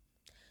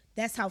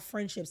 That's how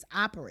friendships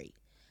operate.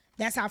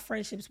 That's how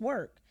friendships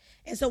work.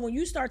 And so when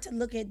you start to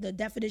look at the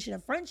definition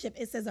of friendship,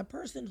 it says a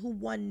person who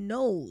one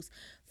knows.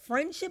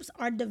 Friendships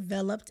are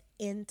developed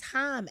in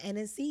time and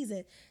in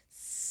season.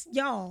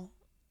 Y'all,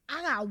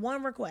 I got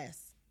one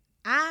request.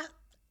 I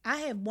I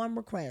have one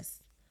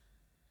request.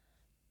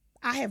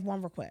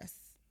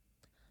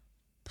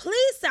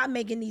 Please stop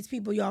making these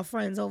people y'all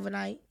friends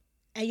overnight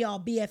and y'all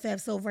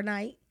BFFs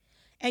overnight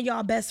and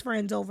y'all best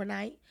friends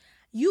overnight.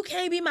 You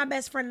can't be my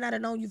best friend and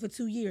I've known you for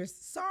 2 years.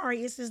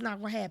 Sorry, it's just not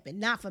gonna happen.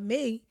 Not for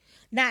me.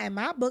 Not in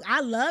my book.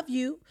 I love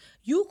you.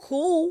 You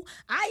cool.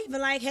 I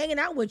even like hanging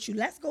out with you.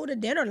 Let's go to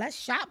dinner. Let's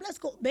shop. Let's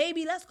go,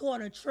 baby. Let's go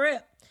on a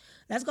trip.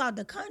 Let's go out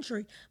the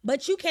country.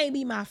 But you can't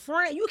be my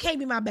friend. You can't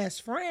be my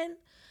best friend.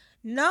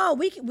 No,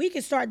 we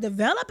can start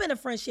developing a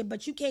friendship,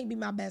 but you can't be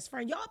my best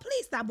friend. Y'all,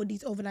 please stop with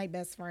these overnight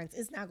best friends.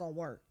 It's not gonna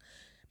work.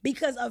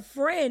 Because a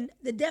friend,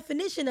 the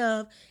definition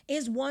of,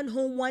 is one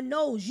whom one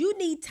knows. You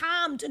need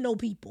time to know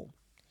people.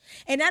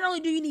 And not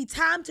only do you need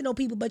time to know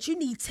people, but you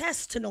need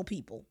tests to know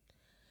people.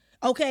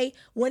 Okay?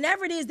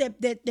 Whenever it is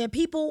that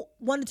people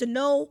wanted to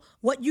know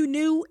what you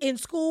knew in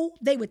school,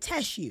 they would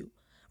test you.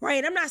 Right?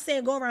 And I'm not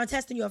saying go around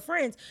testing your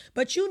friends,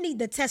 but you need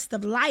the test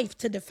of life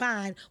to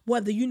define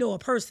whether you know a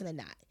person or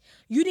not.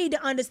 You need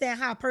to understand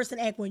how a person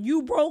act when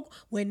you broke,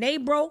 when they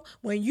broke,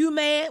 when you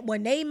mad,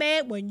 when they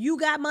mad, when you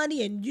got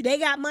money and they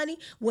got money,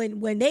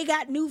 when they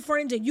got new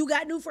friends and you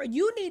got new friends.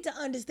 You need to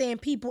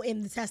understand people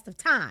in the test of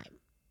time.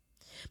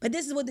 But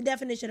this is what the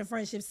definition of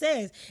friendship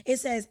says. It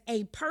says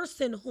a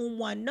person whom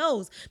one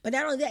knows. But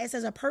not only that, it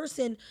says a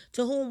person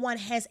to whom one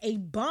has a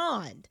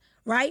bond,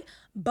 right?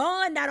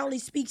 Bond not only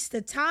speaks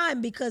to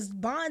time, because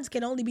bonds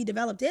can only be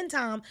developed in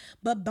time,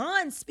 but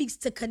bond speaks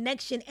to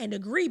connection and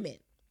agreement.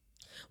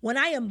 When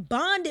I am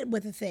bonded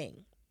with a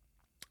thing,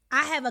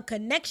 I have a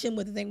connection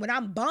with a thing. When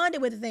I'm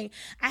bonded with a thing,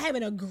 I have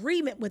an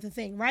agreement with a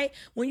thing, right?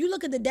 When you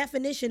look at the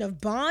definition of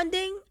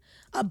bonding,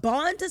 a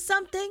bond to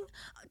something,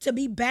 to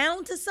be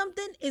bound to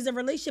something, is a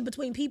relationship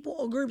between people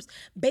or groups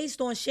based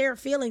on shared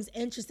feelings,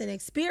 interests, and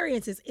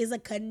experiences, is a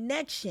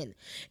connection.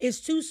 It's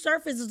two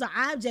surfaces or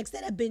objects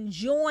that have been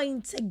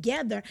joined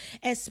together,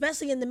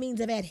 especially in the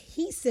means of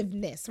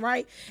adhesiveness,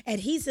 right?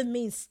 Adhesive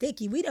means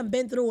sticky. We done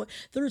been through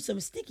some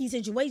sticky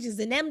situations,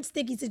 and them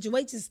sticky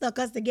situations stuck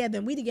us together,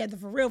 and we together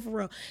for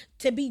real.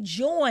 To be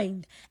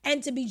joined,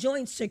 and to be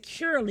joined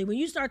securely. When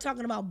you start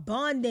talking about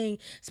bonding,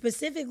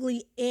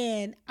 specifically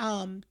in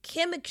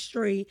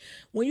chemistry,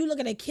 when you look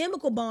at a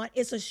chemical bond,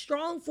 it's a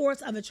strong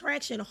force of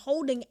attraction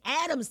holding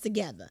atoms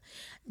together.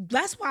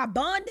 That's why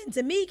bonding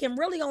to me can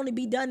really only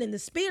be done in the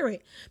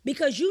spirit,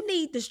 because you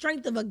need the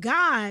strength of a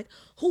God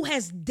who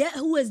is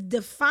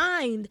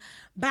defined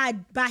by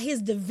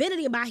his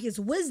divinity and by his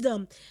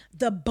wisdom,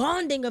 the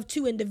bonding of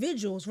two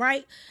individuals,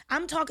 right?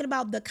 I'm talking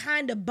about the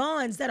kind of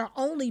bonds that are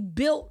only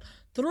built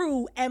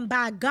through and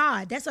by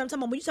God. That's what I'm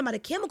talking about. When you're talking about a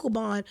chemical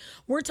bond,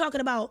 we're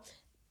talking about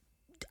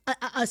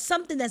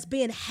something that's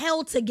being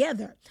held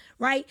together,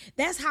 right?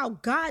 That's how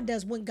God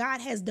does. When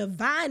God has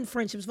divine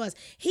friendships for us,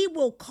 he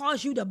will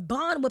cause you to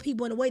bond with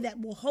people in a way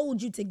that will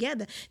hold you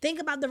together. Think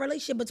about the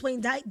relationship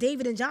between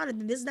David and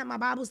Jonathan. This is not my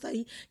Bible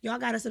study. Y'all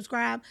got to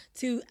subscribe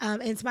to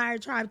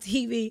Inspired Tribe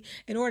TV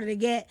in order to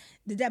get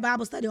the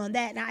Bible study on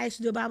that. And I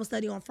actually do a Bible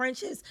study on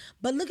friendships.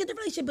 But look at the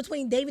relationship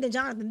between David and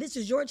Jonathan. This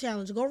is your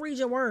challenge. Go read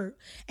your word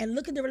and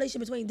look at the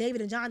relationship between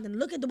David and Jonathan.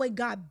 Look at the way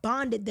God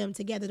bonded them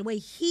together, the way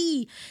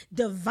he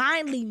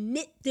divinely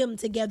knit them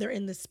together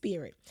in the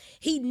spirit.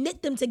 He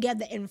knit them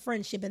together in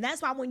friendship. And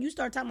that's why when you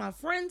start talking about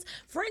friends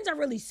are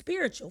really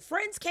spiritual.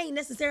 Friends can't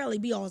necessarily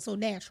be also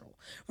natural,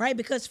 right?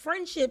 Because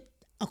friendship,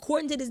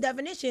 according to this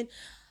definition,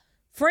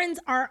 friends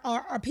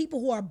are people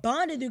who are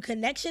bonded through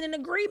connection and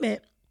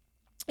agreement.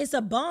 It's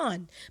a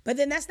bond. But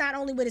then that's not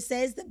only what it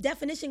says. The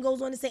definition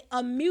goes on to say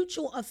a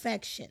mutual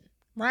affection,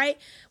 right?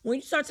 When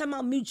you start talking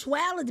about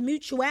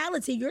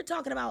mutuality, you're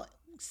talking about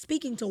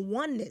speaking to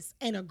oneness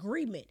and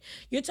agreement.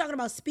 You're talking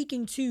about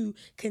speaking to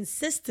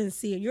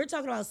consistency, and you're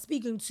talking about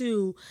speaking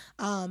to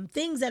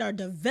things that are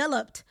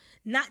developed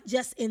not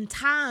just in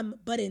time,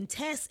 but in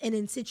tests and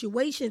in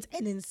situations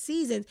and in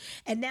seasons.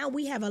 And now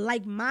we have a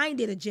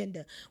like-minded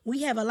agenda.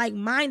 We have a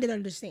like-minded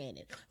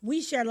understanding.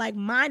 We share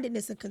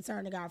like-mindedness and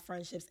concern in our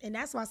friendships. And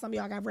that's why some of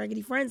y'all got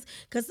raggedy friends,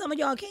 because some of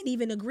y'all can't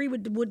even agree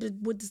with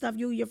the stuff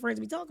you and your friends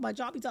be talking about.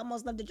 Y'all be talking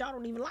about stuff that y'all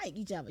don't even like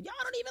each other. Y'all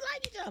don't even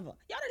like each other.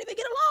 Y'all don't even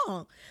get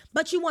along.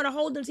 But you want to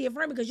hold them to your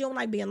friend because you don't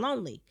like being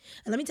lonely.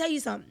 And let me tell you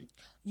something.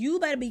 You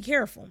better be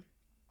careful.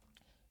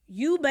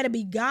 You better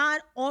be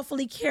God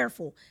awfully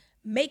careful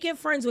making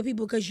friends with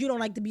people because you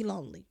don't like to be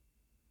lonely.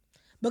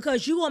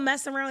 Because you will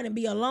mess around and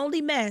be a lonely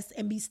mess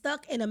and be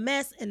stuck in a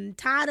mess and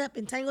tied up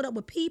and tangled up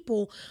with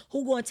people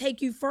who going to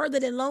take you further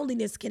than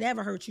loneliness can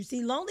ever hurt you.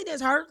 See,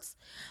 loneliness hurts,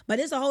 but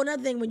it's a whole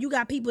nother thing when you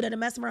got people that are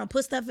messing around,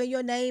 put stuff in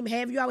your name,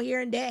 have you out here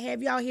and that,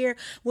 have you out here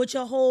with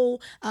your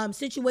whole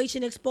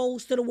situation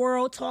exposed to the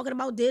world, talking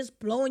about this,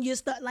 blowing your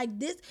stuff like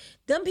this.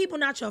 Them people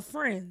not your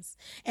friends.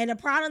 And the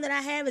problem that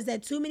I have is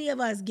that too many of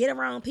us get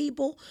around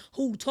people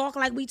who talk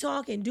like we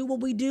talk and do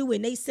what we do,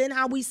 and they sin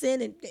how we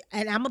sin.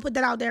 And I'm going to put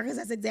that out there because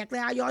that's exactly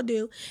how y'all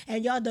do,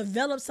 and y'all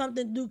develop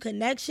something through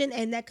connection,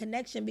 and that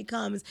connection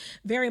becomes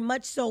very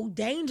much so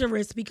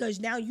dangerous because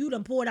now you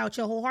done poured out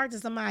your whole heart to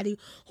somebody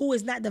who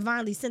is not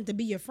divinely sent to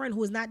be your friend,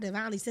 who is not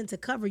divinely sent to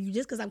cover you.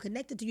 Just because I'm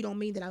connected to you don't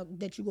mean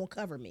that you gonna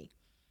cover me.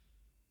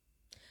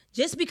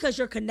 Just because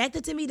you're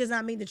connected to me does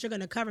not mean that you're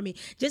going to cover me.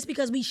 Just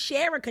because we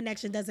share a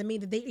connection doesn't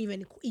mean that they're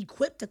even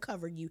equipped to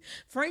cover you.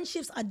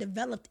 Friendships are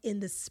developed in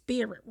the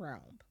spirit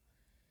realm.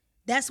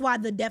 That's why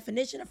the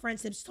definition of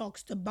friendships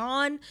talks to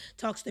bond,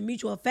 talks to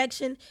mutual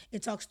affection,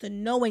 it talks to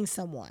knowing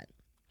someone.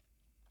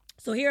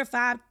 So here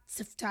are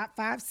top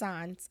five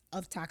signs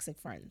of toxic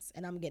friends.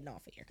 And I'm getting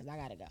off of here because I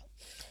got to go.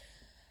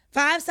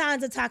 5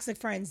 signs of toxic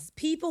friends.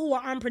 People who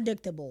are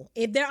unpredictable.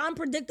 If they're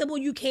unpredictable,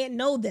 you can't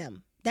know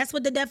them. That's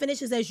what the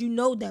definition says. You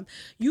know them.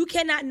 You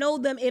cannot know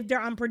them if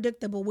they're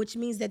unpredictable, which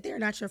means that they're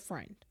not your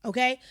friend.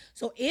 Okay?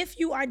 So if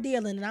you are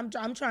dealing, and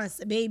I'm trying to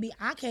say, baby,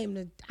 I came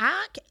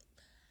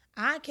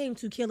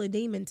to kill a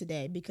demon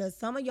today because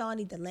some of y'all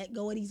need to let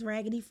go of these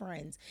raggedy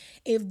friends.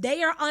 If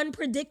they are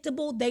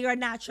unpredictable, they are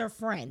not your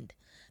friend.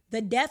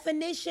 The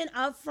definition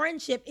of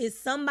friendship is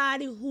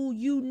somebody who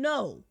you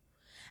know.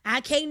 I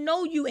can't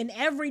know you and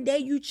every day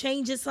you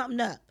changing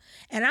something up.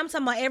 And I'm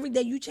talking about every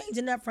day you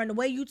changing up from the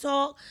way you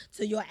talk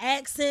to your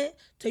accent,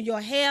 to your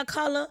hair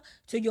color,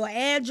 to your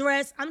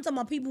address. I'm talking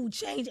about people who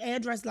change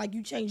address like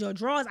you change your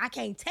drawers. I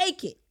can't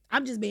take it.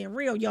 I'm just being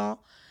real, y'all.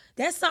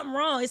 There's something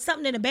wrong. It's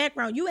something in the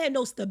background. You had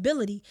no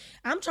stability.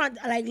 I'm trying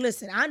to,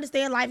 listen, I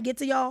understand life get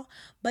to y'all,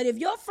 but if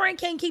your friend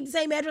can't keep the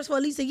same address for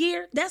at least a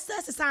year, that's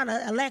a sign of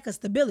a lack of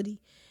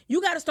stability. You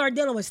got to start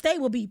dealing with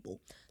stable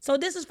people. So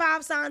this is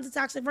 5 signs of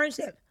toxic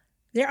friendship.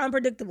 They're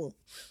unpredictable.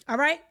 All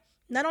right?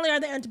 Not only are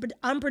they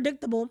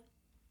unpredictable,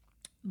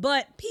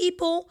 but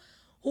people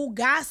who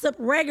gossip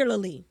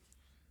regularly.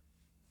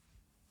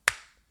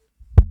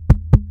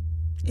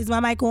 Is my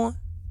mic on?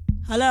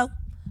 Hello?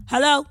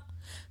 Hello?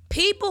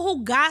 People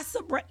who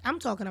gossip, I'm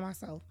talking to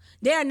myself.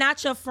 They are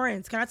not your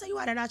friends. Can I tell you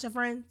why they're not your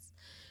friends?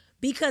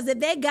 Because if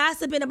they're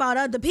gossiping about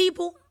other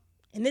people,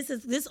 and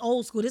this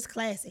old school, this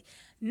classic,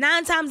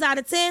 9 times out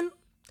of 10,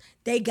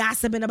 they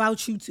gossiping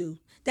about you too.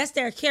 That's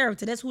their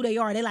character. That's who they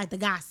are. They like to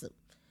gossip.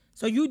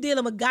 So you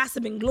dealing with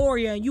gossiping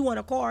Gloria and you want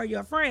to call her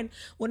your friend.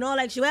 When all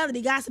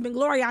actuality, gossiping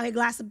Gloria out here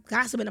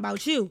gossiping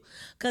about you.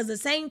 Because the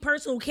same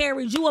person who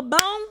carried you a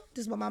bone,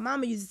 this is what my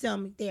mama used to tell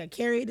me, they are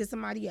carried to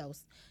somebody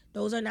else.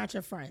 Those are not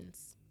your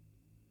friends.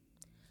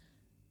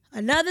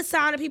 Another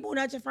sign of people who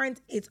are not your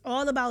friends, it's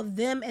all about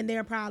them and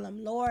their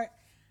problem. Lord,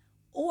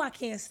 I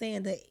can't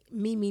stand the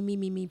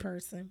me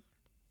person.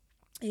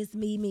 It's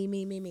me.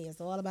 It's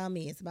all about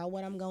me. It's about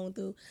what I'm going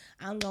through.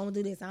 I'm going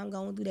through this. I'm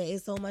going through that.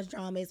 It's so much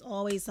drama. It's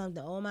always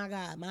something. Oh, my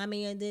God. My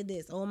man did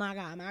this. Oh, my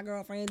God. My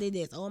girlfriend did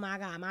this. Oh, my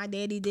God. My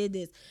daddy did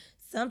this.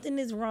 Something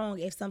is wrong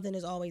if something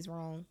is always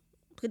wrong.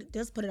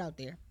 Just put it out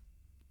there.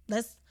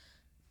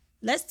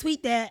 Let's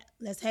tweet that.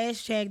 Let's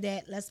hashtag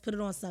that. Let's put it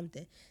on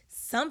something.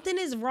 Something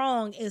is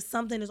wrong if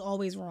something is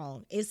always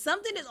wrong. If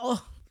something is all...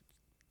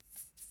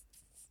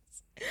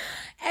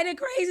 And the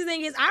crazy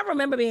thing is, I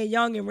remember being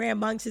young and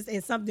rambunctious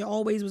and something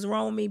always was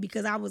wrong with me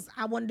because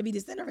I wanted to be the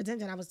center of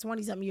attention. I was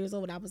 20-something years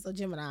old. I was a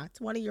Gemini.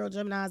 20-year-old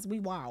Geminis, we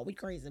wild. We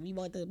crazy. We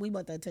want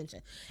the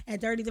attention.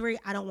 At 33,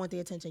 I don't want the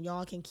attention.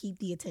 Y'all can keep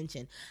the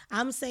attention.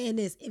 I'm saying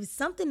this. If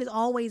something is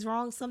always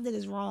wrong, something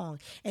is wrong.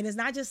 And it's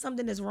not just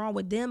something that's wrong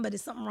with them, but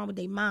it's something wrong with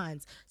their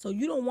minds. So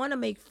you don't want to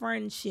make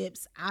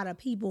friendships out of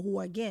people who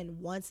are,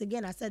 once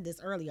again, I said this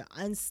earlier,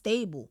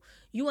 unstable.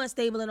 You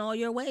unstable in all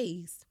your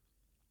ways.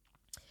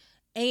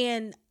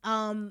 And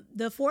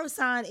the 4th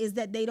sign is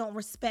that they don't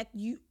respect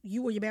you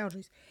or your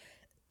boundaries.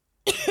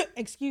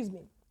 Excuse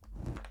me.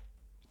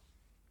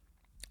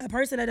 A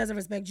person that doesn't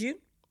respect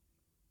you.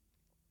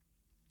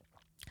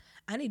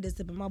 I need to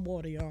sip in my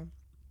water, y'all.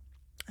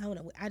 I don't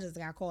know. I just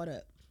got caught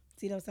up.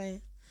 See what I'm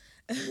saying?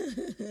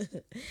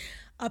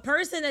 A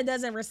person that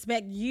doesn't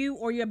respect you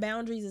or your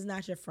boundaries is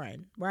not your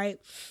friend, right?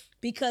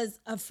 Because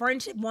a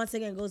friendship, once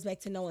again, goes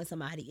back to knowing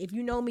somebody. If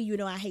you know me, you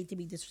know I hate to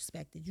be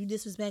disrespected. You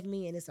disrespect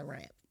me and it's a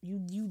wrap.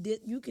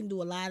 You can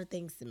do a lot of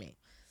things to me.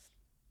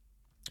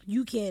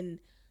 You can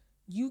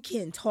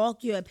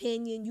talk your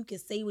opinion. You can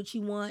say what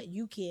you want.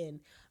 You can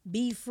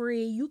be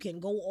free. You can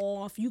go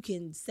off. You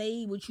can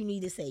say what you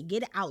need to say.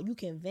 Get it out. You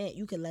can vent.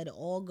 You can let it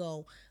all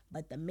go.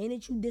 But the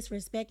minute you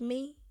disrespect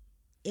me,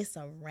 it's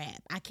a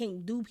wrap. I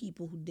can't do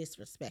people who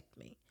disrespect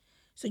me.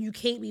 So you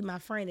can't be my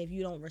friend if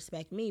you don't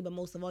respect me, but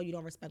most of all, you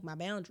don't respect my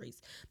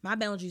boundaries. My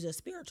boundaries are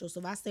spiritual. So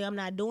if I say I'm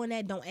not doing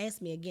that, don't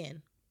ask me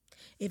again.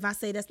 If I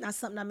say that's not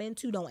something I'm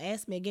into, don't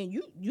ask me again.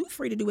 You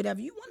free to do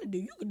whatever you want to do.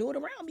 You can do it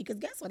around me because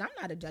guess what? I'm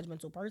not a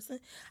judgmental person.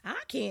 I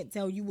can't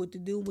tell you what to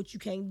do, what you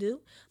can't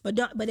do. But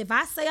if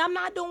I say I'm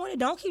not doing it,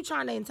 don't keep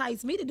trying to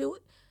entice me to do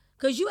it.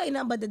 Because you ain't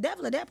nothing but the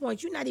devil at that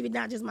point. You're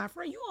not just my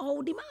friend. You a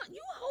whole demon.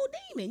 You a whole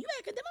demon. You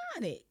acting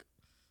demonic.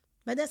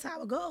 But that's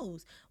how it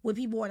goes when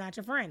people are not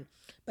your friend.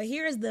 But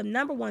here's the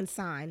number 1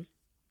 sign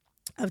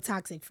of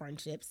toxic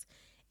friendships.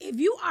 If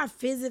you are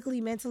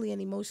physically, mentally,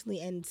 and emotionally,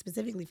 and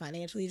specifically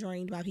financially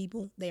drained by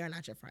people, they are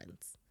not your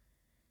friends.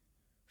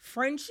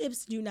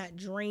 Friendships do not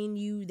drain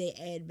you. They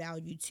add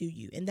value to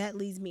you. And that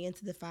leads me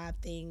into the 5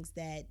 things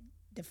that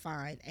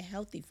define a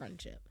healthy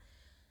friendship.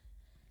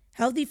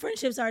 Healthy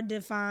friendships are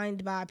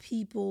defined by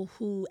people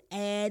who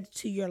add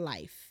to your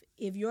life.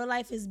 If your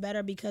life is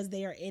better because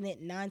they are in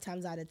it 9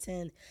 times out of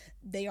 10,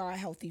 they are a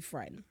healthy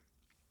friend.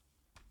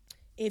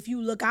 if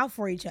you look out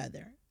for each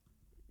other,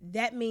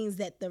 that means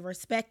that the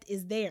respect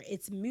is there.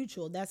 It's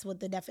mutual. That's what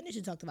the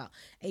definition talked about.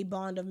 A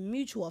bond of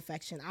mutual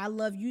affection. I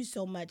love you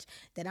so much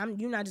that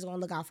you're not just going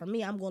to look out for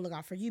me. I'm going to look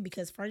out for you,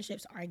 because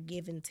friendships are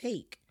give and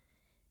take.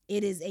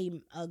 It is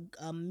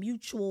a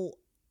mutual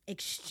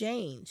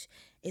exchange.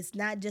 It's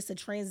not just a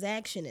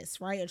transactionist,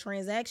 right? A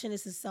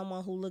transactionist is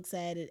someone who looks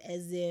at it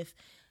as if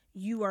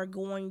you are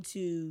going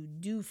to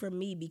do for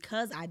me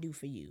because I do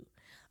for you.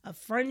 A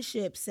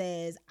friendship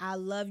says, I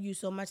love you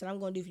so much and I'm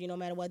going to do for you no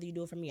matter whether you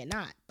do it for me or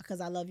not,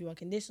 because I love you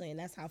unconditionally. And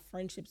that's how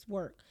friendships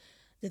work.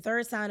 The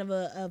third sign of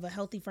a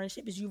healthy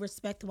friendship is you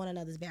respect one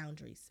another's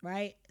boundaries,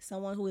 right?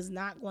 Someone who is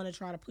not going to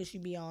try to push you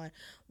beyond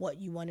what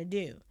you want to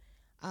do.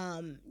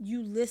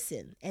 You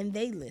listen and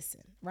they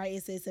listen, right?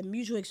 It's a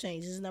mutual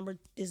exchange. This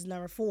is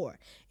number 4.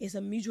 It's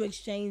a mutual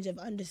exchange of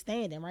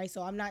understanding, right?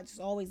 So I'm not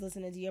just always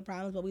listening to your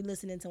problems, but we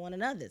listening to one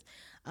another's.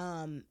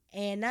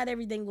 And not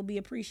everything will be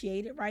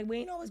appreciated, right? We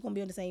ain't always gonna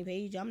be on the same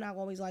page. I'm not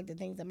always like the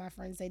things that my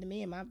friends say to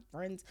me, and my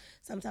friends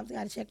sometimes they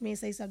gotta check me and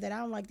say stuff that I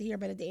don't like to hear.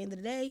 But at the end of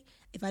the day,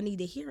 if I need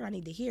to hear, I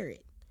need to hear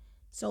it.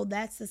 So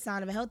that's the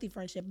sign of a healthy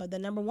friendship. But the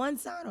number 1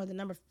 sign, or the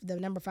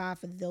number 5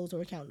 for those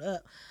who are counting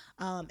up,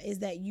 is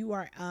that you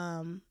are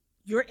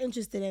you're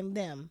interested in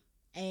them,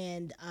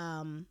 and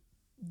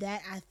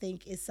that I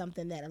think is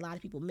something that a lot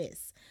of people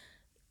miss.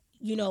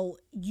 You know,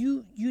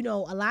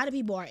 a lot of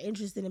people are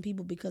interested in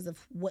people because of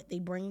what they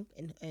bring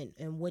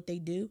and what they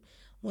do.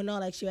 When in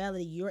all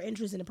actuality, your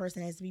interest in a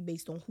person has to be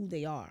based on who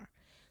they are.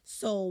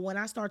 So when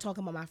I start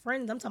talking about my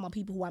friends, I'm talking about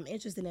people who I'm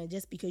interested in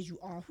just because you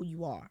are who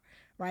you are,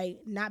 right?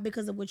 Not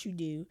because of what you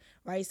do,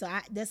 right? So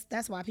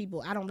that's why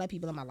I don't let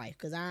people in my life,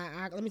 because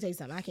I let me tell you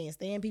something. I can't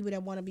stand people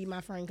that want to be my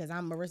friend because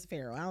I'm Marissa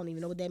Farrell. I don't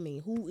even know what that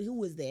means.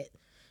 Who is that?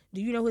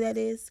 Do you know who that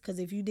is? Because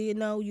if you did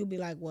know, you'll be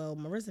like, well,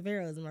 Marissa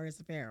Farrell is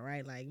Marissa Farrell,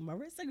 right? Like,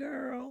 Marissa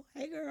girl,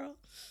 hey girl.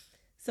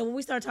 So when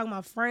we start talking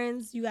about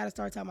friends, you got to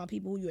start talking about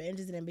people who you're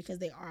interested in because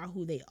they are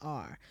who they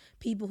are.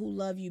 People who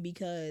love you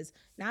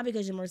not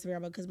because you're Marissa Farrell,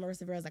 but because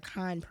Marissa Farrell is a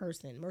kind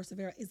person. Marissa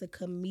Farrell is a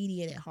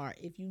comedian at heart.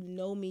 If you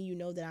know me, you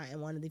know that I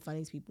am one of the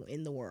funniest people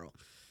in the world.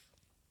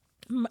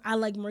 I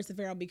like Marissa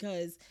Farrell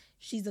because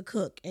she's a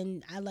cook,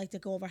 and I like to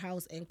go over her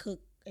house and cook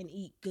and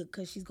eat good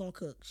because she's going to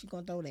cook. She's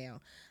going to throw down.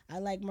 I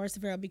like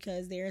Marissa Farrell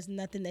because there's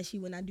nothing that she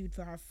would not do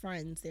for her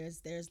friends.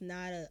 There's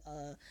not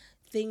a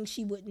thing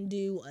she wouldn't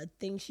do, a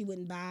thing she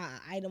wouldn't buy,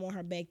 an item on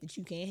her back that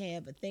you can't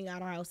have, a thing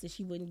out of her house that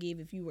she wouldn't give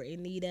if you were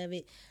in need of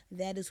it.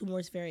 That is who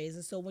Marissa Farrell is.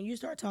 And so when you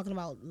start talking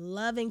about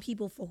loving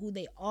people for who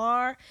they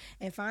are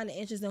and finding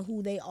interest in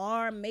who they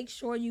are, make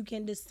sure you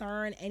can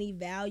discern and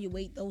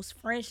evaluate those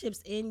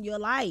friendships in your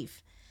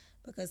life.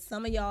 Because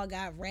some of y'all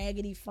got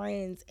raggedy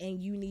friends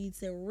and you need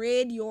to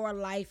rid your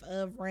life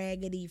of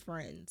raggedy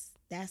friends.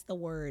 That's the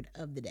word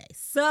of the day.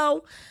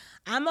 So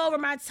I'm over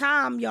my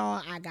time,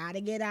 y'all. I got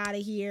to get out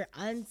of here.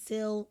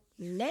 Until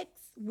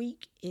next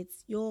week,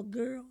 it's your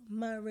girl,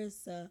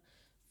 Marissa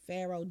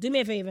Farrell. Do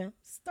me a favor.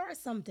 Start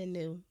something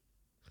new.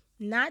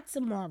 Not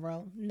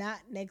tomorrow.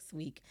 Not next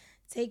week.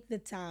 Take the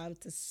time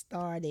to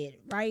start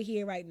it right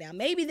here, right now.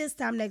 Maybe this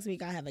time next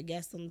week I'll have a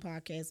guest on the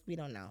podcast. We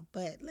don't know.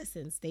 But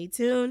listen, stay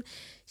tuned.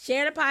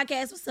 Share the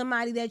podcast with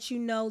somebody that you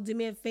know. Do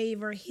me a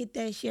favor. Hit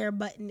that share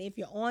button. If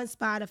you're on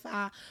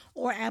Spotify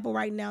or Apple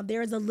right now,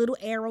 there's a little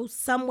arrow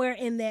somewhere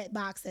in that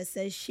box that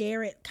says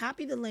share it.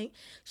 Copy the link.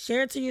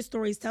 Share it to your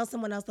stories. Tell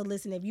someone else to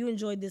listen if you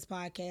enjoyed this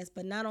podcast.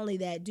 But not only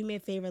that, do me a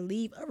favor.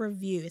 Leave a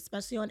review,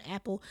 especially on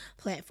Apple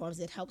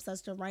platforms. It helps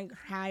us to rank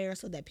higher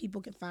so that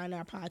people can find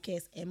our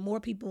podcast and more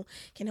people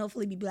can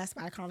hopefully be blessed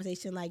by a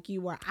conversation like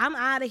you were. I'm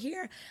out of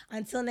here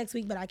until next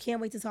week, but I can't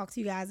wait to talk to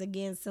you guys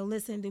again. So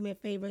listen, do me a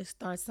favor,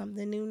 start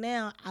something new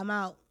now. I'm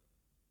out.